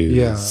mist dues.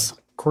 Yeah.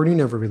 Courtney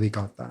never really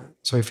got that.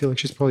 So I feel like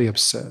she's probably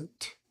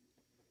upset.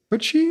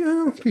 But she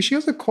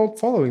has a cult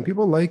following.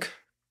 People like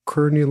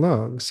Courtney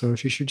Love. So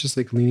she should just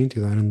like lean into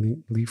that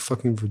and leave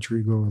fucking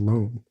Rodrigo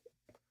alone.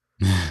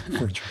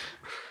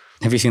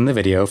 Have you seen the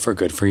video for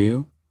Good For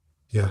You?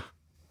 Yeah.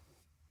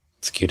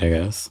 It's cute, I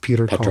guess.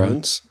 Peter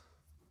Collins.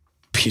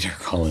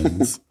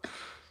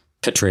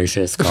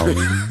 Petracious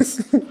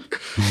Collins.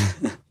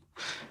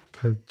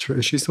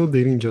 Is she still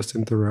dating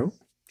Justin Theroux?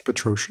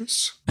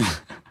 Petrocious.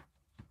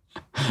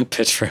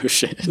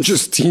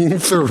 Justine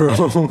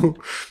Theroux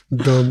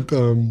dumped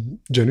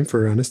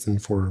Jennifer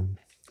Aniston for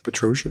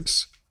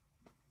Petrocious.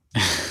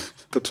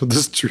 That's what the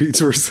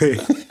streets were saying.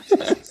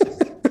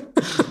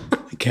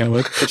 I can't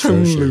look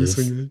Petrocious. I'm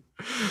losing it.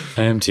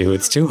 I am too.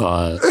 It's too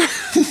hot.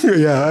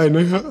 Yeah, and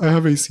I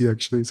have AC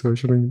actually, so I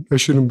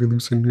shouldn't be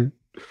losing it.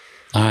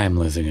 I'm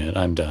losing it.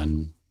 I'm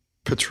done.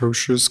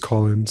 Petrocious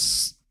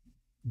Collins.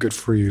 Good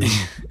for you.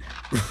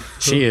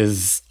 She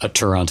is a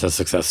Toronto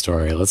success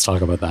story. Let's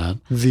talk about that.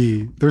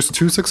 There's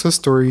 2 success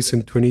stories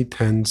in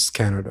 2010's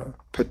Canada.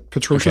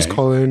 Petrocious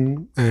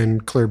Collins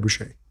and Claire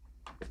Boucher.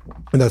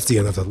 And that's the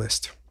end of the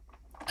list.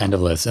 End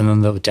of list. And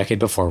then the decade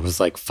before was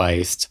like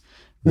Feist,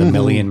 the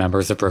million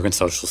members of Broken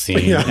Social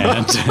Scene,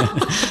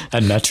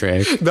 and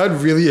Metric. That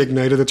really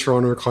ignited the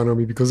Toronto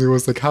economy because it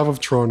was like half of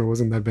Toronto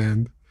was in that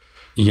band.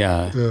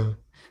 Yeah.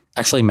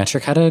 Actually,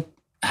 Metric had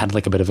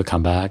like a bit of a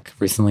comeback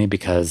recently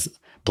because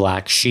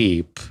Black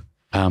Sheep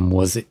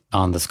was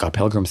on the Scott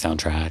Pilgrim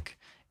soundtrack,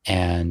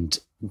 and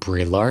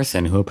Brie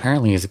Larson, who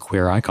apparently is a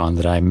queer icon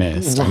that I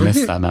missed. I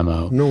missed that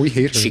memo. No, we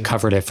hate her. She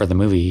covered it for the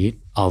movie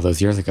all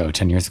those years ago,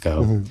 10 years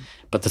ago.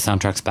 But the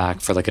soundtrack's back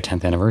for like a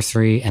 10th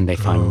anniversary, and they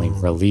finally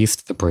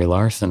released the Brie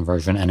Larson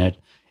version, and it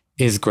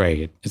is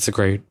great. It's a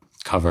great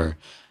cover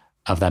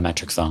of that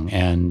Metric song.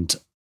 And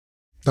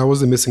that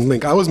was the missing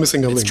link. I was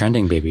missing a link. It's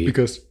trending, baby.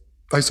 Because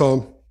I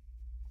saw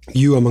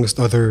you amongst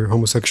other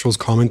homosexuals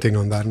commenting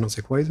on that, and I was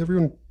like, why is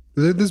everyone...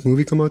 Did this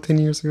movie come out 10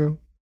 years ago?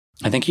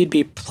 I think you'd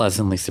be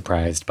pleasantly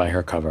surprised by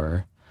her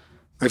cover.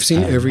 I've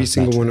seen every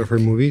single one of her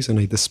movies, and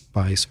I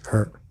despise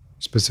her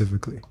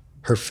specifically.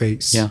 Her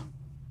face. Yeah,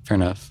 fair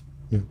enough.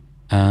 Yeah.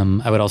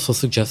 I would also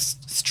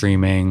suggest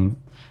streaming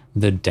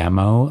the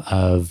demo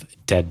of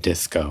Dead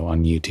Disco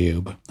on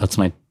YouTube. That's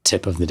my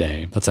tip of the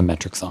day. That's a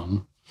Metric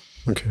song.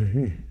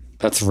 Okay.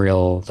 That's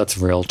real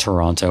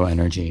Toronto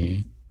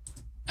energy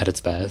at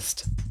its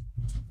best.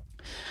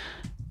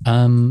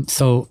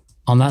 So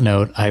on that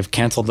note, I've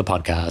canceled the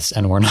podcast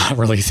and we're not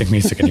releasing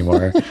music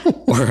anymore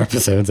or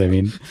episodes, I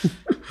mean.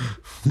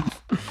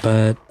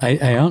 But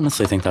I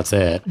honestly think that's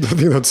it. I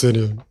think that's it.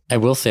 Yeah. I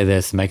will say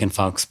this. Megan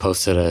Fox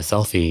posted a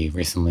selfie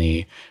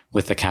recently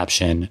with the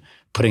caption,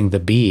 putting the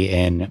B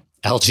in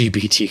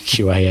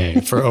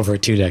LGBTQIA for over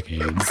 2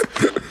 decades.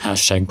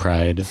 Hashtag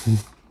pride.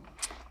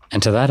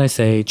 And to that I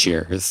say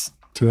cheers.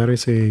 To that I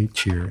say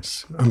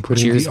cheers. I'm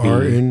putting Cheers, the R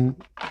B. in.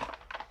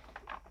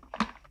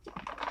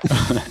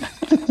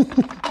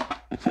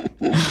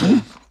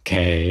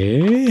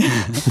 Okay.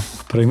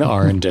 Putting the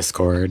R in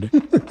Discord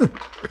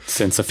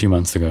since a few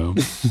months ago.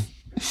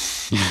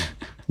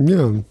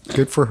 Yeah,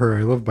 good for her.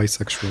 I love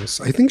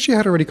bisexuals. I think she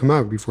had already come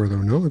out before, though,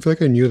 no? I feel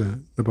like I knew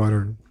that about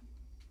her.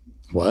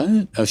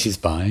 What? Oh, she's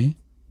bi?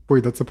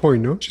 Wait, that's the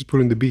point, no? She's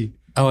putting the B.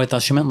 Oh, I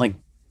thought she meant like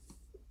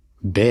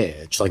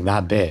bitch. Like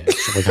that bitch.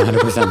 Like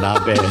 100%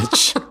 that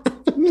bitch.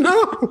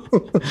 No!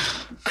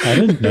 I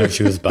didn't know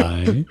she was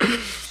bi.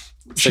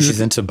 So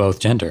she's into both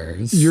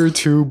genders. You're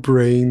too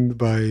brained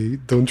by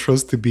don't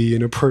trust the B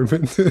in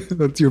apartment.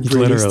 That's your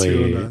brain. Literally. Is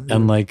too on that.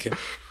 And like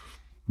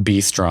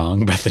Be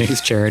Strong,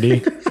 Bethany's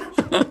charity.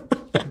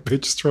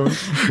 Bitch strong.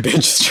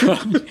 Bitch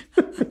Strong.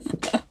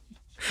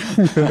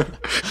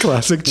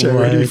 Classic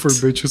charity for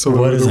bitches all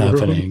What over is the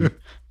happening?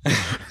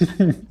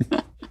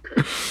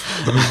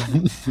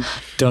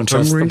 Don't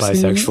trust the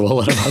racing.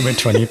 bisexual at apartment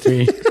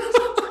 23.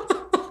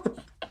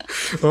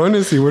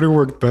 Honestly, would have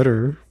worked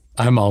better.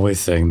 I'm always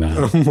saying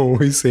that. I'm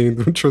always saying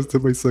don't trust the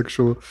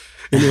bisexual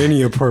in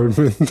any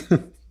apartment.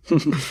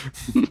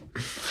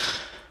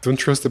 Don't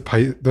trust the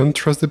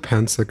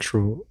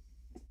pansexual.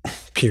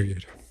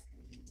 Period.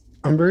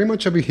 I'm very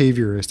much a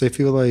behaviorist. I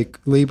feel like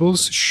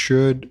labels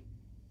should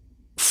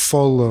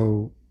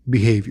follow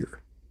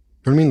behavior.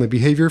 You know what I mean? Like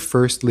behavior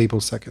first, label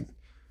second.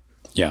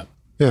 Yeah.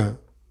 Yeah.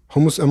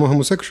 I'm a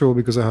homosexual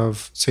because I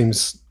have same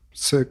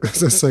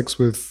sex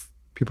with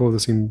people of the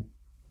same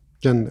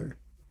gender.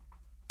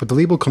 But the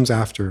label comes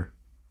after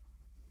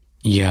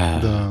Yeah.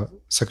 the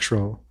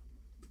sexual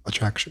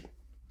attraction.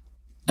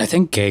 I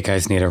think gay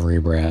guys need a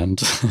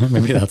rebrand.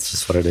 Maybe that's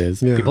just what it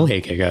is. Yeah. People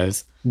hate gay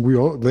guys. We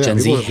all Gen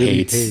Z people really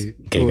hates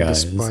gay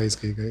guys. Despise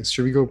gay guys.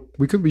 Should we go?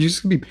 We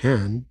just could be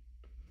pan.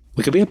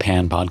 We could be a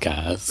pan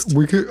podcast.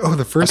 We could. Oh,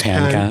 the A first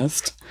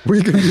pancast.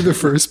 We could be the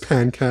first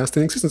pancast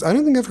in existence. I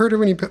don't think I've heard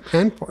of any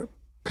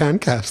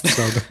pancasts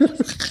out there.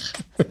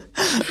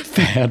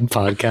 Pan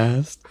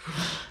podcast.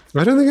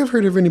 I don't think I've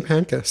heard of any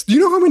pancasts. Do you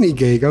know how many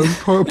gay guy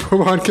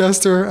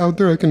podcasts are out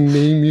there? I can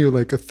name you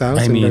like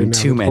 1,000. I mean, right now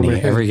too off the top of my many.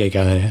 head. Every gay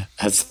guy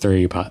has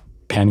 3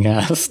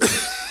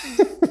 pancasts.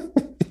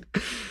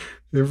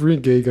 Every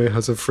gay guy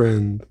has a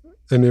friend,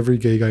 and every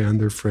gay guy and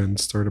their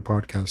friends start a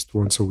podcast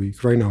once a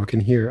week. Right now, I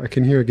can hear a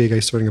gay guy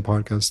starting a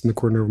podcast in the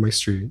corner of my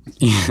street.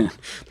 Yeah.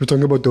 They're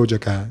talking about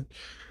Doja Cat.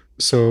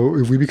 So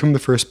if we become the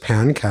first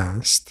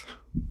pancast,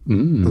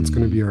 that's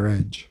going to be our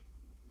edge.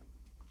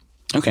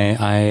 Okay,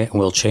 I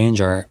will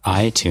change our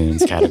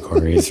iTunes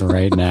categories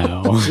right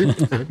now.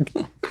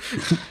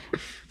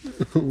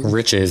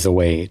 Riches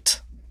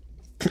await.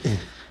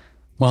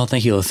 Well,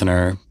 thank you,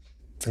 listener.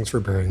 Thanks for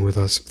bearing with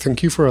us.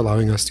 Thank you for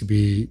allowing us to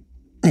be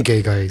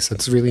gay guys.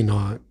 It's really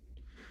hard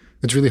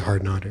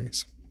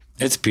nowadays.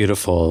 It's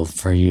beautiful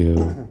for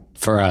you,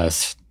 for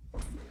us.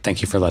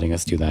 Thank you for letting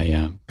us do that.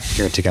 Yeah.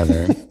 Here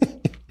together.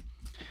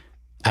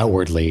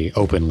 Outwardly,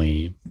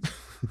 openly.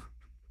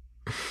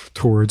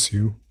 Towards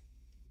you.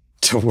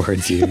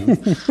 Towards you.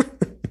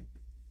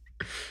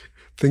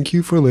 Thank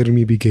you for letting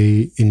me be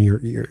gay in your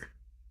ear.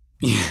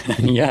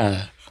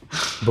 Yeah.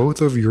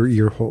 Both of your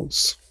ear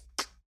holes.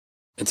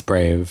 It's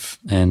brave,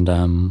 and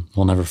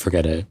we'll never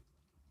forget it.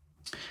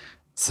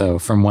 So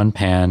from one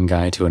pan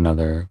guy to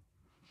another.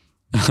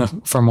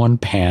 From one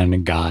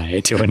pan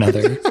guy to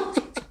another.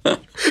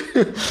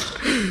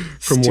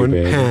 From one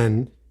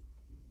pan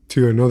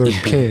to another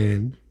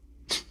pan.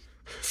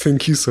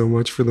 Thank you so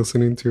much for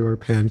listening to our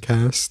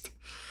pancast.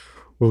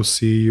 We'll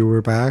see you.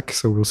 We're back,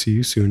 so we'll see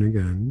you soon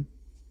again.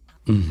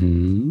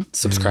 Mm-hmm.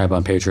 Subscribe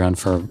on Patreon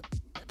for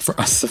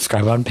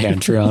subscribe on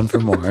Patreon for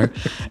more,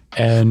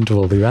 and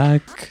we'll be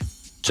back.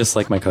 Just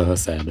like my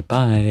co-host said.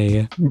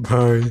 Bye.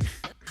 Bye.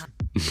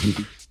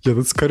 Yeah,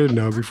 let's cut it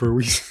now before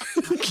we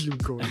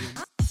keep going.